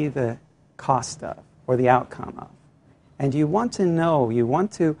foresee the cost of or the outcome of. And you want to know, you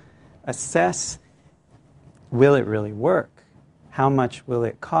want to assess, will it really work? How much will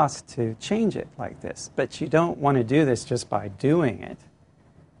it cost to change it like this? But you don't want to do this just by doing it.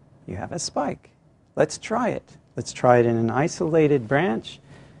 You have a spike. Let's try it. Let's try it in an isolated branch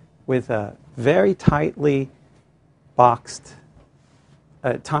with a very tightly boxed,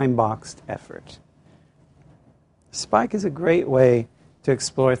 time-boxed effort. Spike is a great way to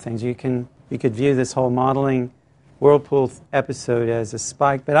explore things. You could view this whole modeling whirlpool episode as a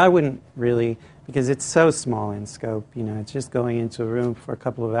spike, but I wouldn't really, because it's so small in scope. It's just going into a room for a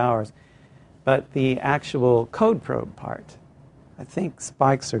couple of hours. But the actual code probe part, I think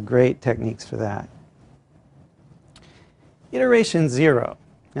spikes are great techniques for that. Iteration 0.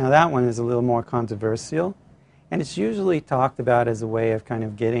 Now that one is a little more controversial, and it's usually talked about as a way of kind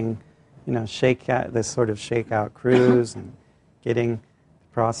of getting, this sort of shakeout cruise and getting the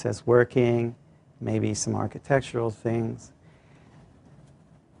process working, maybe some architectural things.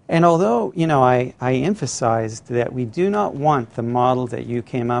 And although, I emphasized that we do not want the model that you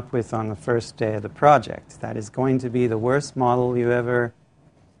came up with on the first day of the project. That is going to be the worst model you ever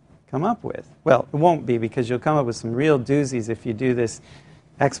come up with. Well, it won't be, because you'll come up with some real doozies if you do this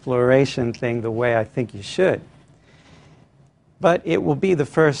exploration thing the way I think you should. But it will be the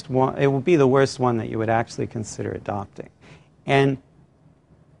first one, it will be the worst one that you would actually consider adopting. And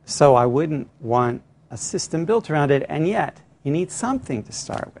so I wouldn't want a system built around it, and yet you need something to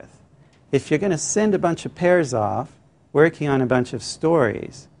start with. If you're going to send a bunch of pairs off, working on a bunch of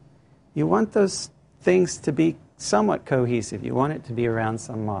stories, you want those things to be somewhat cohesive. You want it to be around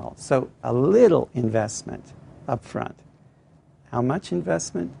some model. So a little investment up front. How much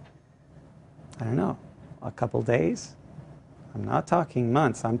investment? I don't know, a couple days? I'm not talking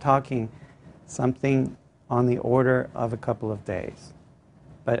months. I'm talking something on the order of a couple of days.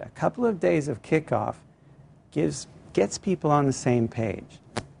 But a couple of days of kickoff gets people on the same page,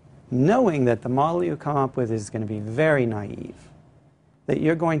 knowing that the model you come up with is going to be very naive, that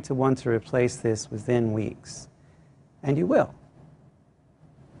you're going to want to replace this within weeks. And you will.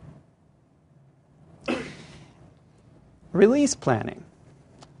 Release planning.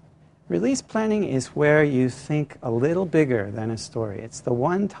 Release planning is where you think a little bigger than a story. It's the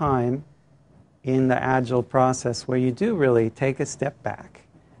one time in the Agile process where you do really take a step back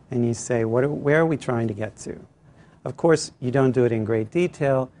and you say, where are we trying to get to? Of course, you don't do it in great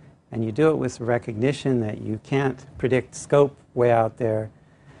detail, and you do it with recognition that you can't predict scope way out there,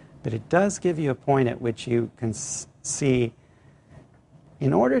 but it does give you a point at which you can see,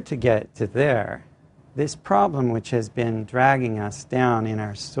 in order to get to there, this problem which has been dragging us down in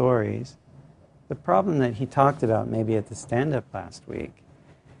our stories, the problem that he talked about maybe at the stand-up last week,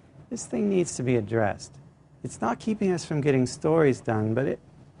 this thing needs to be addressed. It's not keeping us from getting stories done, but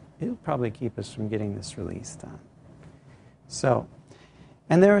it'll probably keep us from getting this release done.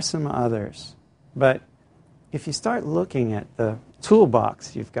 And there are some others, but if you start looking at the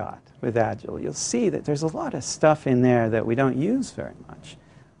toolbox you've got with Agile, you'll see that there's a lot of stuff in there that we don't use very much,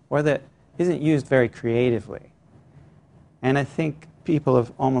 or that isn't used very creatively. And I think people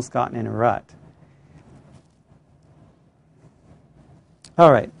have almost gotten in a rut.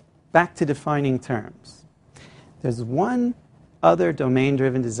 All right, back to defining terms. There's one other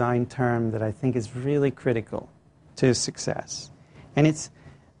domain-driven design term that I think is really critical to success. And it's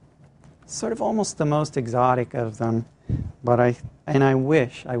sort of almost the most exotic of them, but I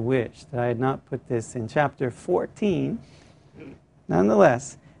wish that I had not put this in chapter 14.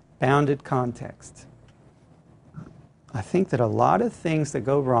 Nonetheless, bounded context. I think that a lot of things that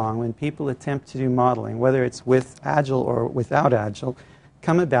go wrong when people attempt to do modeling, whether it's with Agile or without Agile,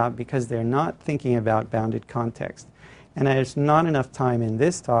 come about because they're not thinking about bounded context. And there's not enough time in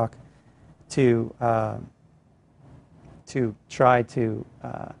this talk to try to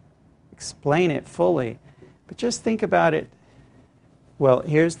explain it fully. But just think about it. Well,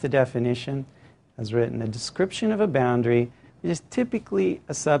 here's the definition as written. A description of a boundary is typically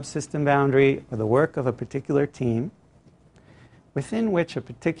a subsystem boundary or the work of a particular team within which a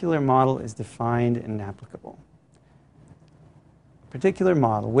particular model is defined and applicable. Particular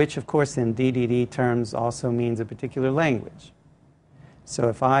model, which of course in DDD terms also means a particular language. So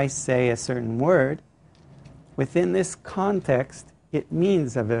if I say a certain word, within this context, it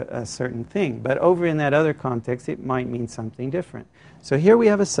means a certain thing. But over in that other context, it might mean something different. So here we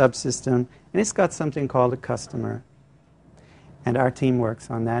have a subsystem, and it's got something called a customer. And our team works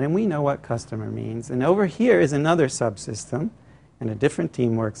on that, and we know what customer means. And over here is another subsystem, and a different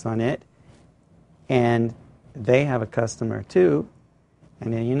team works on it, and they have a customer too.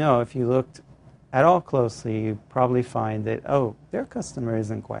 And then, you know, if you looked at all closely, you probably find that, oh, their customer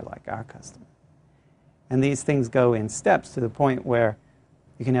isn't quite like our customer. And these things go in steps to the point where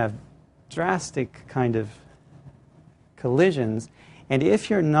you can have drastic kind of collisions. And if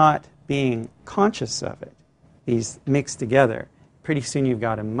you're not being conscious of it, these mix together, pretty soon you've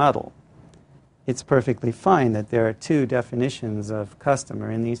got a muddle. It's perfectly fine that there are two definitions of customer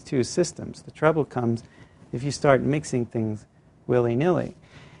in these two systems. The trouble comes if you start mixing things willy-nilly.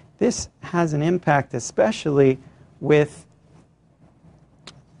 This has an impact especially with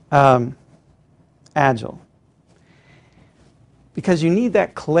Agile, because you need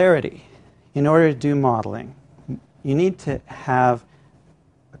that clarity in order to do modeling. You need to have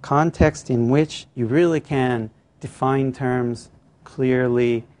a context in which you really can define terms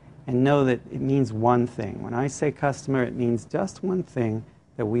clearly and know that it means one thing. When I say customer, it means just one thing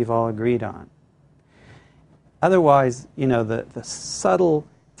that we've all agreed on. Otherwise, you know, the subtle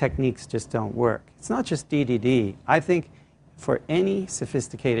techniques just don't work. It's not just DDD. I think for any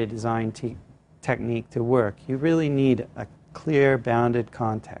sophisticated design technique to work, you really need a clear, bounded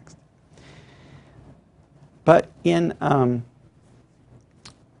context. But in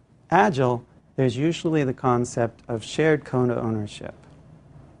Agile, there's usually the concept of shared code ownership.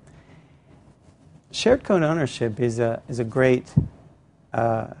 Shared code ownership is a great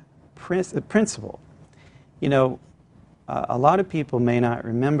principle. You know, a lot of people may not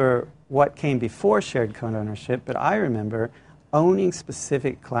remember what came before shared code ownership, but I remember owning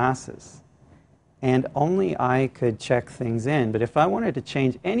specific classes. And only I could check things in. But if I wanted to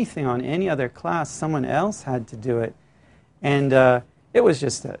change anything on any other class, someone else had to do it. And it was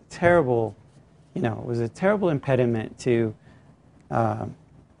just a terrible, you know, it was a terrible impediment to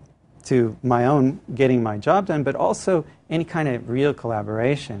my own getting my job done, but also any kind of real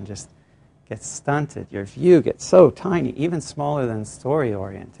collaboration just gets stunted. Your view gets so tiny, even smaller than story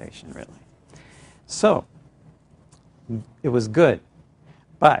orientation, really. So, it was good.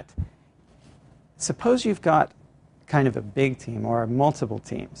 But suppose you've got kind of a big team or multiple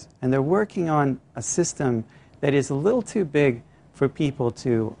teams, and they're working on a system that is a little too big for people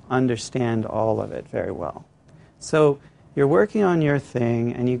to understand all of it very well. So you're working on your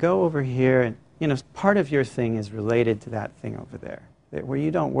thing, and you go over here, and you know, part of your thing is related to that thing over there, where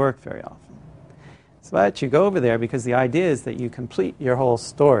you don't work very often. So but you go over there because the idea is that you complete your whole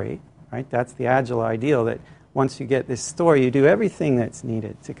story, right? That's the Agile ideal, that once you get this story, you do everything that's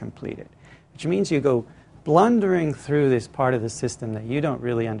needed to complete it. Which means you go blundering through this part of the system that you don't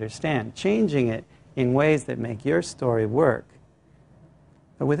really understand, changing it in ways that make your story work,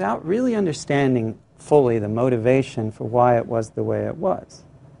 but without really understanding fully the motivation for why it was the way it was.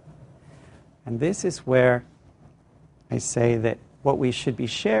 And this is where I say that what we should be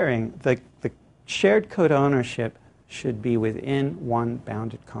sharing, the shared code ownership should be within one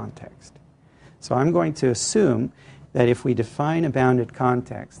bounded context. So I'm going to assume that if we define a bounded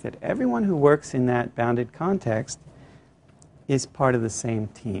context, that everyone who works in that bounded context is part of the same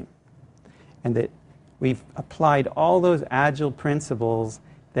team. And that We've applied all those Agile principles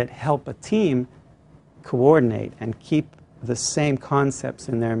that help a team coordinate and keep the same concepts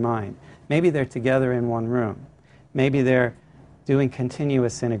in their mind. Maybe they're together in one room. Maybe they're doing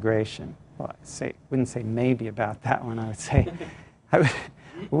continuous integration. Well, wouldn't say maybe about that one. I would say I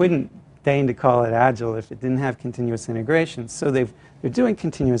wouldn't deign to call it Agile if it didn't have continuous integration. So they're doing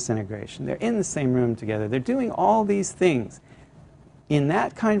continuous integration. They're in the same room together. They're doing all these things. In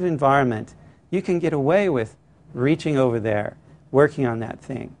that kind of environment, you can get away with reaching over there, working on that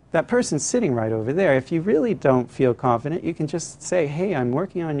thing. That person's sitting right over there. If you really don't feel confident, you can just say, hey, I'm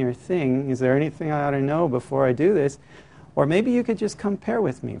working on your thing. Is there anything I ought to know before I do this? Or maybe you could just come pair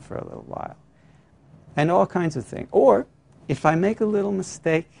with me for a little while. And all kinds of things. Or if I make a little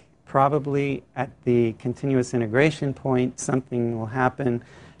mistake, probably at the continuous integration point, something will happen.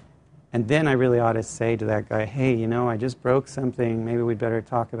 And then I really ought to say to that guy, hey, you know, I just broke something. Maybe we'd better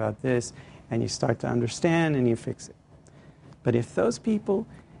talk about this. And you start to understand and you fix it. But if those people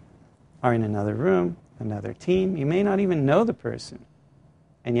are in another room, another team, you may not even know the person.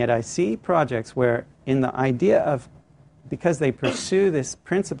 And yet I see projects where in the idea of, because they pursue this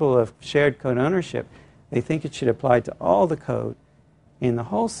principle of shared code ownership, they think it should apply to all the code in the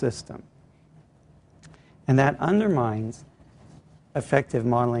whole system. And that undermines effective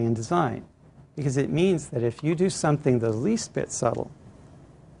modeling and design. Because it means that if you do something the least bit subtle,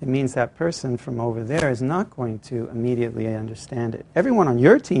 it means that person from over there is not going to immediately understand it. Everyone on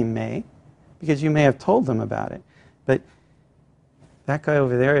your team may, because you may have told them about it. But that guy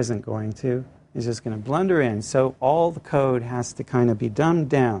over there isn't going to. He's just going to blunder in. So all the code has to kind of be dumbed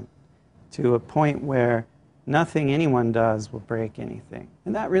down to a point where nothing anyone does will break anything.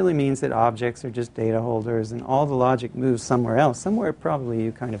 And that really means that objects are just data holders and all the logic moves somewhere else, somewhere probably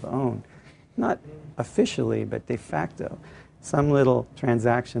you kind of own. Not officially, but de facto. Some little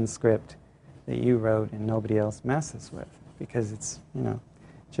transaction script that you wrote and nobody else messes with because it's, you know,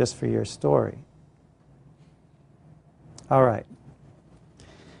 just for your story. All right.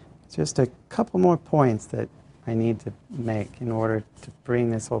 Just a couple more points that I need to make in order to bring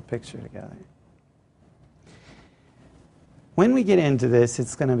this whole picture together. When we get into this,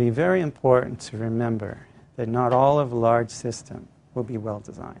 it's going to be very important to remember that not all of a large system will be well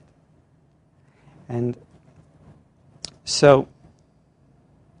designed. And so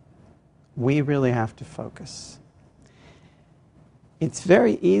we really have to focus. It's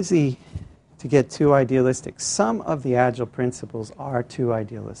very easy to get too idealistic. Some of the Agile principles are too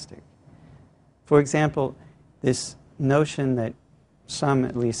idealistic. For example, this notion that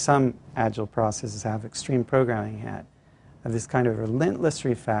at least some Agile processes have, extreme programming had, of this kind of relentless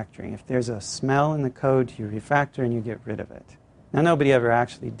refactoring. If there's a smell in the code, you refactor and you get rid of it. Now, nobody ever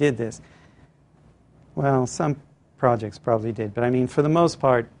actually did this. Well, some projects probably did, but I mean, for the most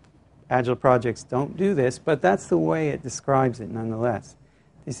part, Agile projects don't do this, but that's the way it describes it nonetheless.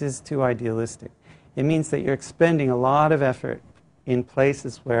 This is too idealistic. It means that you're expending a lot of effort in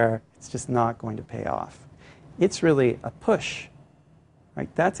places where it's just not going to pay off. It's really a push, right?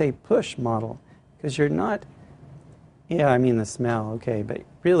 That's a push model, because you're not, yeah, I mean the smell, okay, but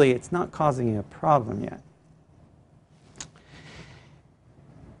really it's not causing you a problem yet.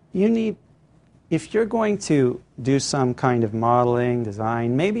 You need, if you're going to do some kind of modeling,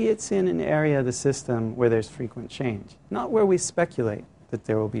 design, maybe it's in an area of the system where there's frequent change, not where we speculate that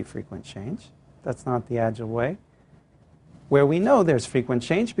there will be frequent change. That's not the Agile way. Where we know there's frequent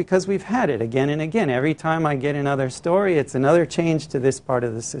change because we've had it again and again. Every time I get another story, it's another change to this part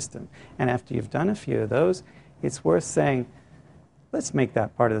of the system. And after you've done a few of those, it's worth saying, let's make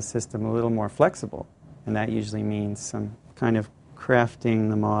that part of the system a little more flexible. And that usually means some kind of crafting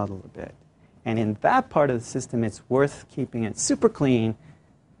the model a bit. And in that part of the system, it's worth keeping it super clean,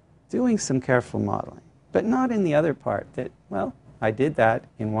 doing some careful modeling. But not in the other part that, well, I did that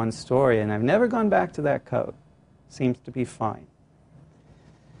in one story, and I've never gone back to that code. Seems to be fine.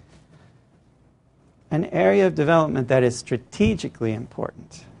 An area of development that is strategically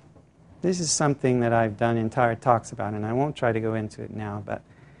important. This is something that I've done entire talks about, and I won't try to go into it now, but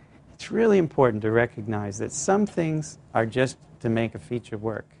it's really important to recognize that some things are just to make a feature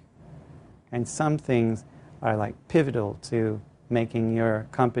work, and some things are like pivotal to making your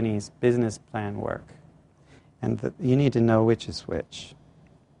company's business plan work. And you need to know which is which.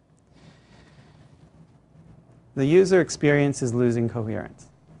 The user experience is losing coherence.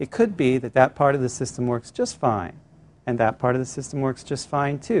 It could be that that part of the system works just fine, and that part of the system works just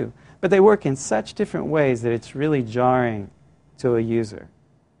fine too. But they work in such different ways that it's really jarring to a user.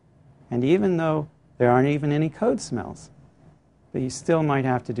 And even though there aren't even any code smells, but you still might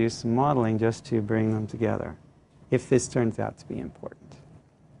have to do some modeling just to bring them together, if this turns out to be important.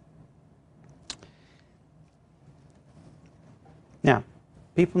 Now,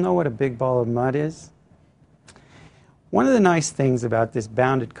 people know what a big ball of mud is? One of the nice things about this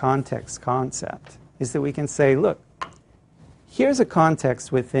bounded context concept is that we can say, look, here's a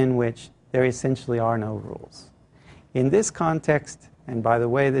context within which there essentially are no rules. In this context, and by the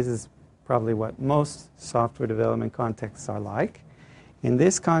way, this is probably what most software development contexts are like, in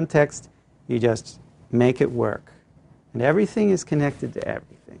this context, you just make it work. And everything is connected to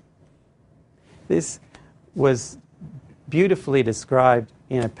everything. This was beautifully described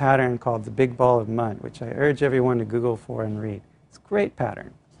in a pattern called the big ball of mud, which I urge everyone to Google for and read. It's a great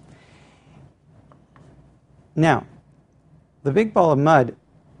pattern. Now, the big ball of mud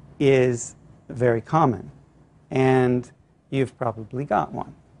is very common, and you've probably got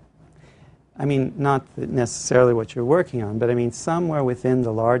one. I mean, not necessarily what you're working on, but I mean somewhere within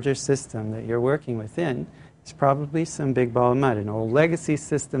the larger system that you're working within is probably some big ball of mud, an old legacy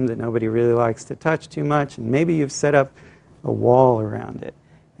system that nobody really likes to touch too much, and maybe you've set up a wall around it,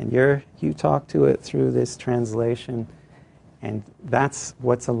 and you talk to it through this translation, and that's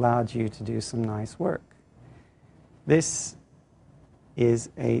what's allowed you to do some nice work. This is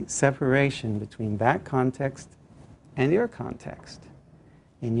a separation between that context and your context.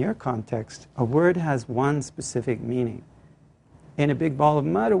 In your context, a word has one specific meaning. In a big ball of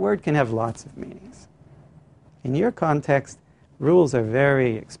mud, a word can have lots of meanings. In your context, rules are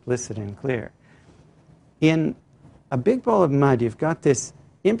very explicit and clear. In a big ball of mud, you've got this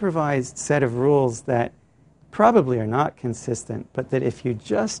improvised set of rules that probably are not consistent, but that if you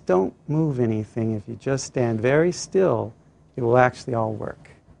just don't move anything, if you just stand very still, it will actually all work.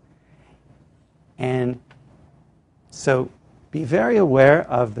 And so be very aware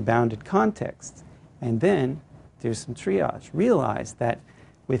of the bounded context, and then do some triage. Realize that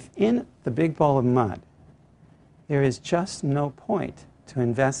within the big ball of mud, there is just no point to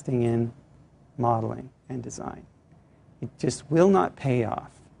investing in modeling and design. It just will not pay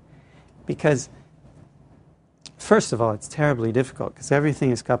off. Because, first of all, it's terribly difficult, because everything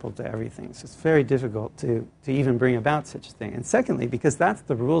is coupled to everything. So it's very difficult to even bring about such a thing. And secondly, because that's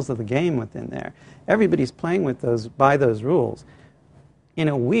the rules of the game within there. Everybody's playing with by those rules. In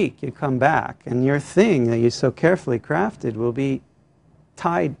a week, you come back, and your thing that you so carefully crafted will be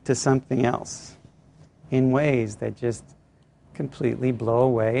tied to something else in ways that just completely blow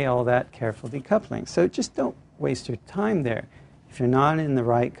away all that careful decoupling. So just don't waste your time there. If you're not in the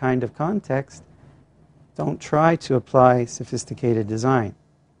right kind of context, don't try to apply sophisticated design.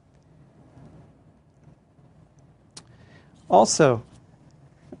 Also,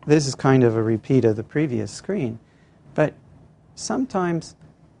 this is kind of a repeat of the previous screen, but sometimes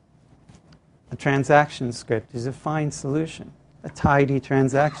a transaction script is a fine solution, a tidy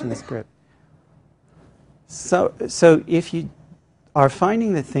transaction script. So if you are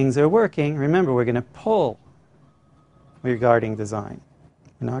finding that things are working, remember, we're going to pull regarding design.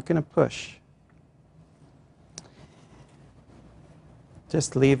 We're not going to push.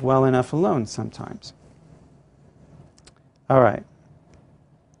 Just leave well enough alone sometimes. All right.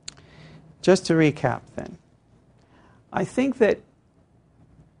 Just to recap then. I think that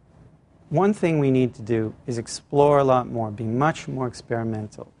one thing we need to do is explore a lot more, be much more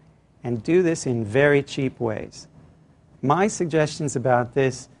experimental, and do this in very cheap ways. My suggestions about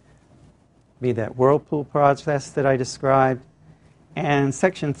this be that whirlpool process that I described, and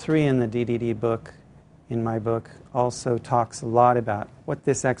section 3 in the DDD book, in my book, also talks a lot about what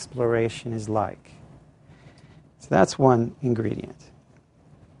this exploration is like. So that's one ingredient.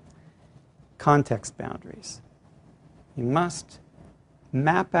 Context boundaries. You must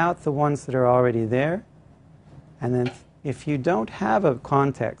map out the ones that are already there, and then if you don't have a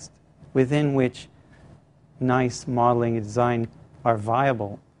context within which nice modeling and design are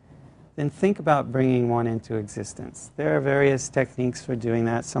viable, then think about bringing one into existence. There are various techniques for doing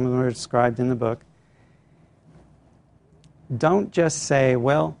that. Some of them are described in the book. Don't just say,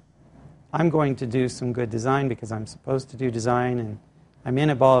 well, I'm going to do some good design because I'm supposed to do design and I'm in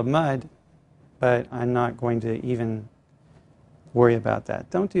a ball of mud, but I'm not going to even worry about that.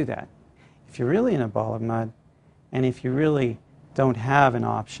 Don't do that. If you're really in a ball of mud, and if you really don't have an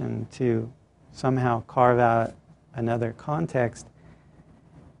option to somehow carve out another context,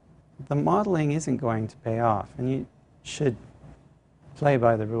 the modeling isn't going to pay off, and you should play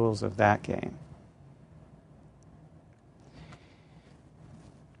by the rules of that game.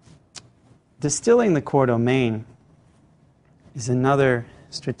 Distilling the core domain is another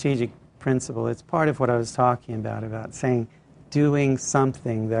strategic principle. It's part of what I was talking about saying doing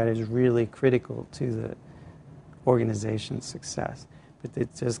something that is really critical to the organization's success. But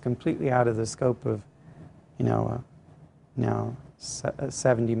it's just completely out of the scope of, now a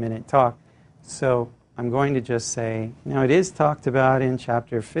 70-minute talk. So I'm going to just say, it is talked about in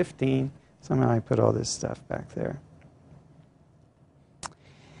chapter 15. Somehow I put all this stuff back there.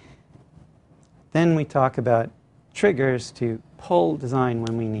 Then we talk about triggers to pull design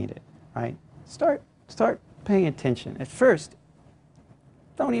when we need it, right? Start paying attention. At first,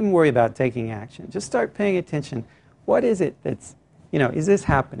 don't even worry about taking action. Just start paying attention. What is it that's, is this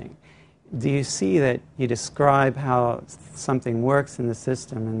happening? Do you see that you describe how something works in the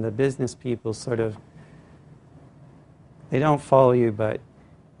system and the business people they don't follow you, but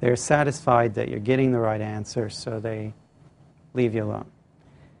they're satisfied that you're getting the right answer, so they leave you alone.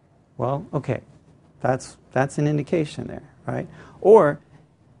 Well, okay, that's an indication there, right? Or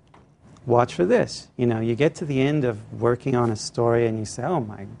watch for this. You get to the end of working on a story and you say, oh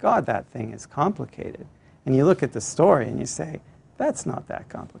my God, that thing is complicated. And you look at the story and you say, that's not that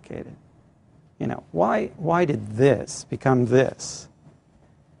complicated. Why did this become this?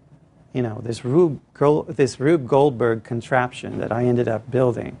 This Rube Goldberg contraption that I ended up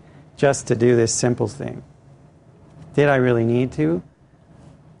building just to do this simple thing. Did I really need to?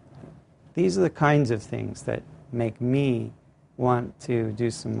 These are the kinds of things that make me want to do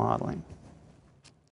some modeling.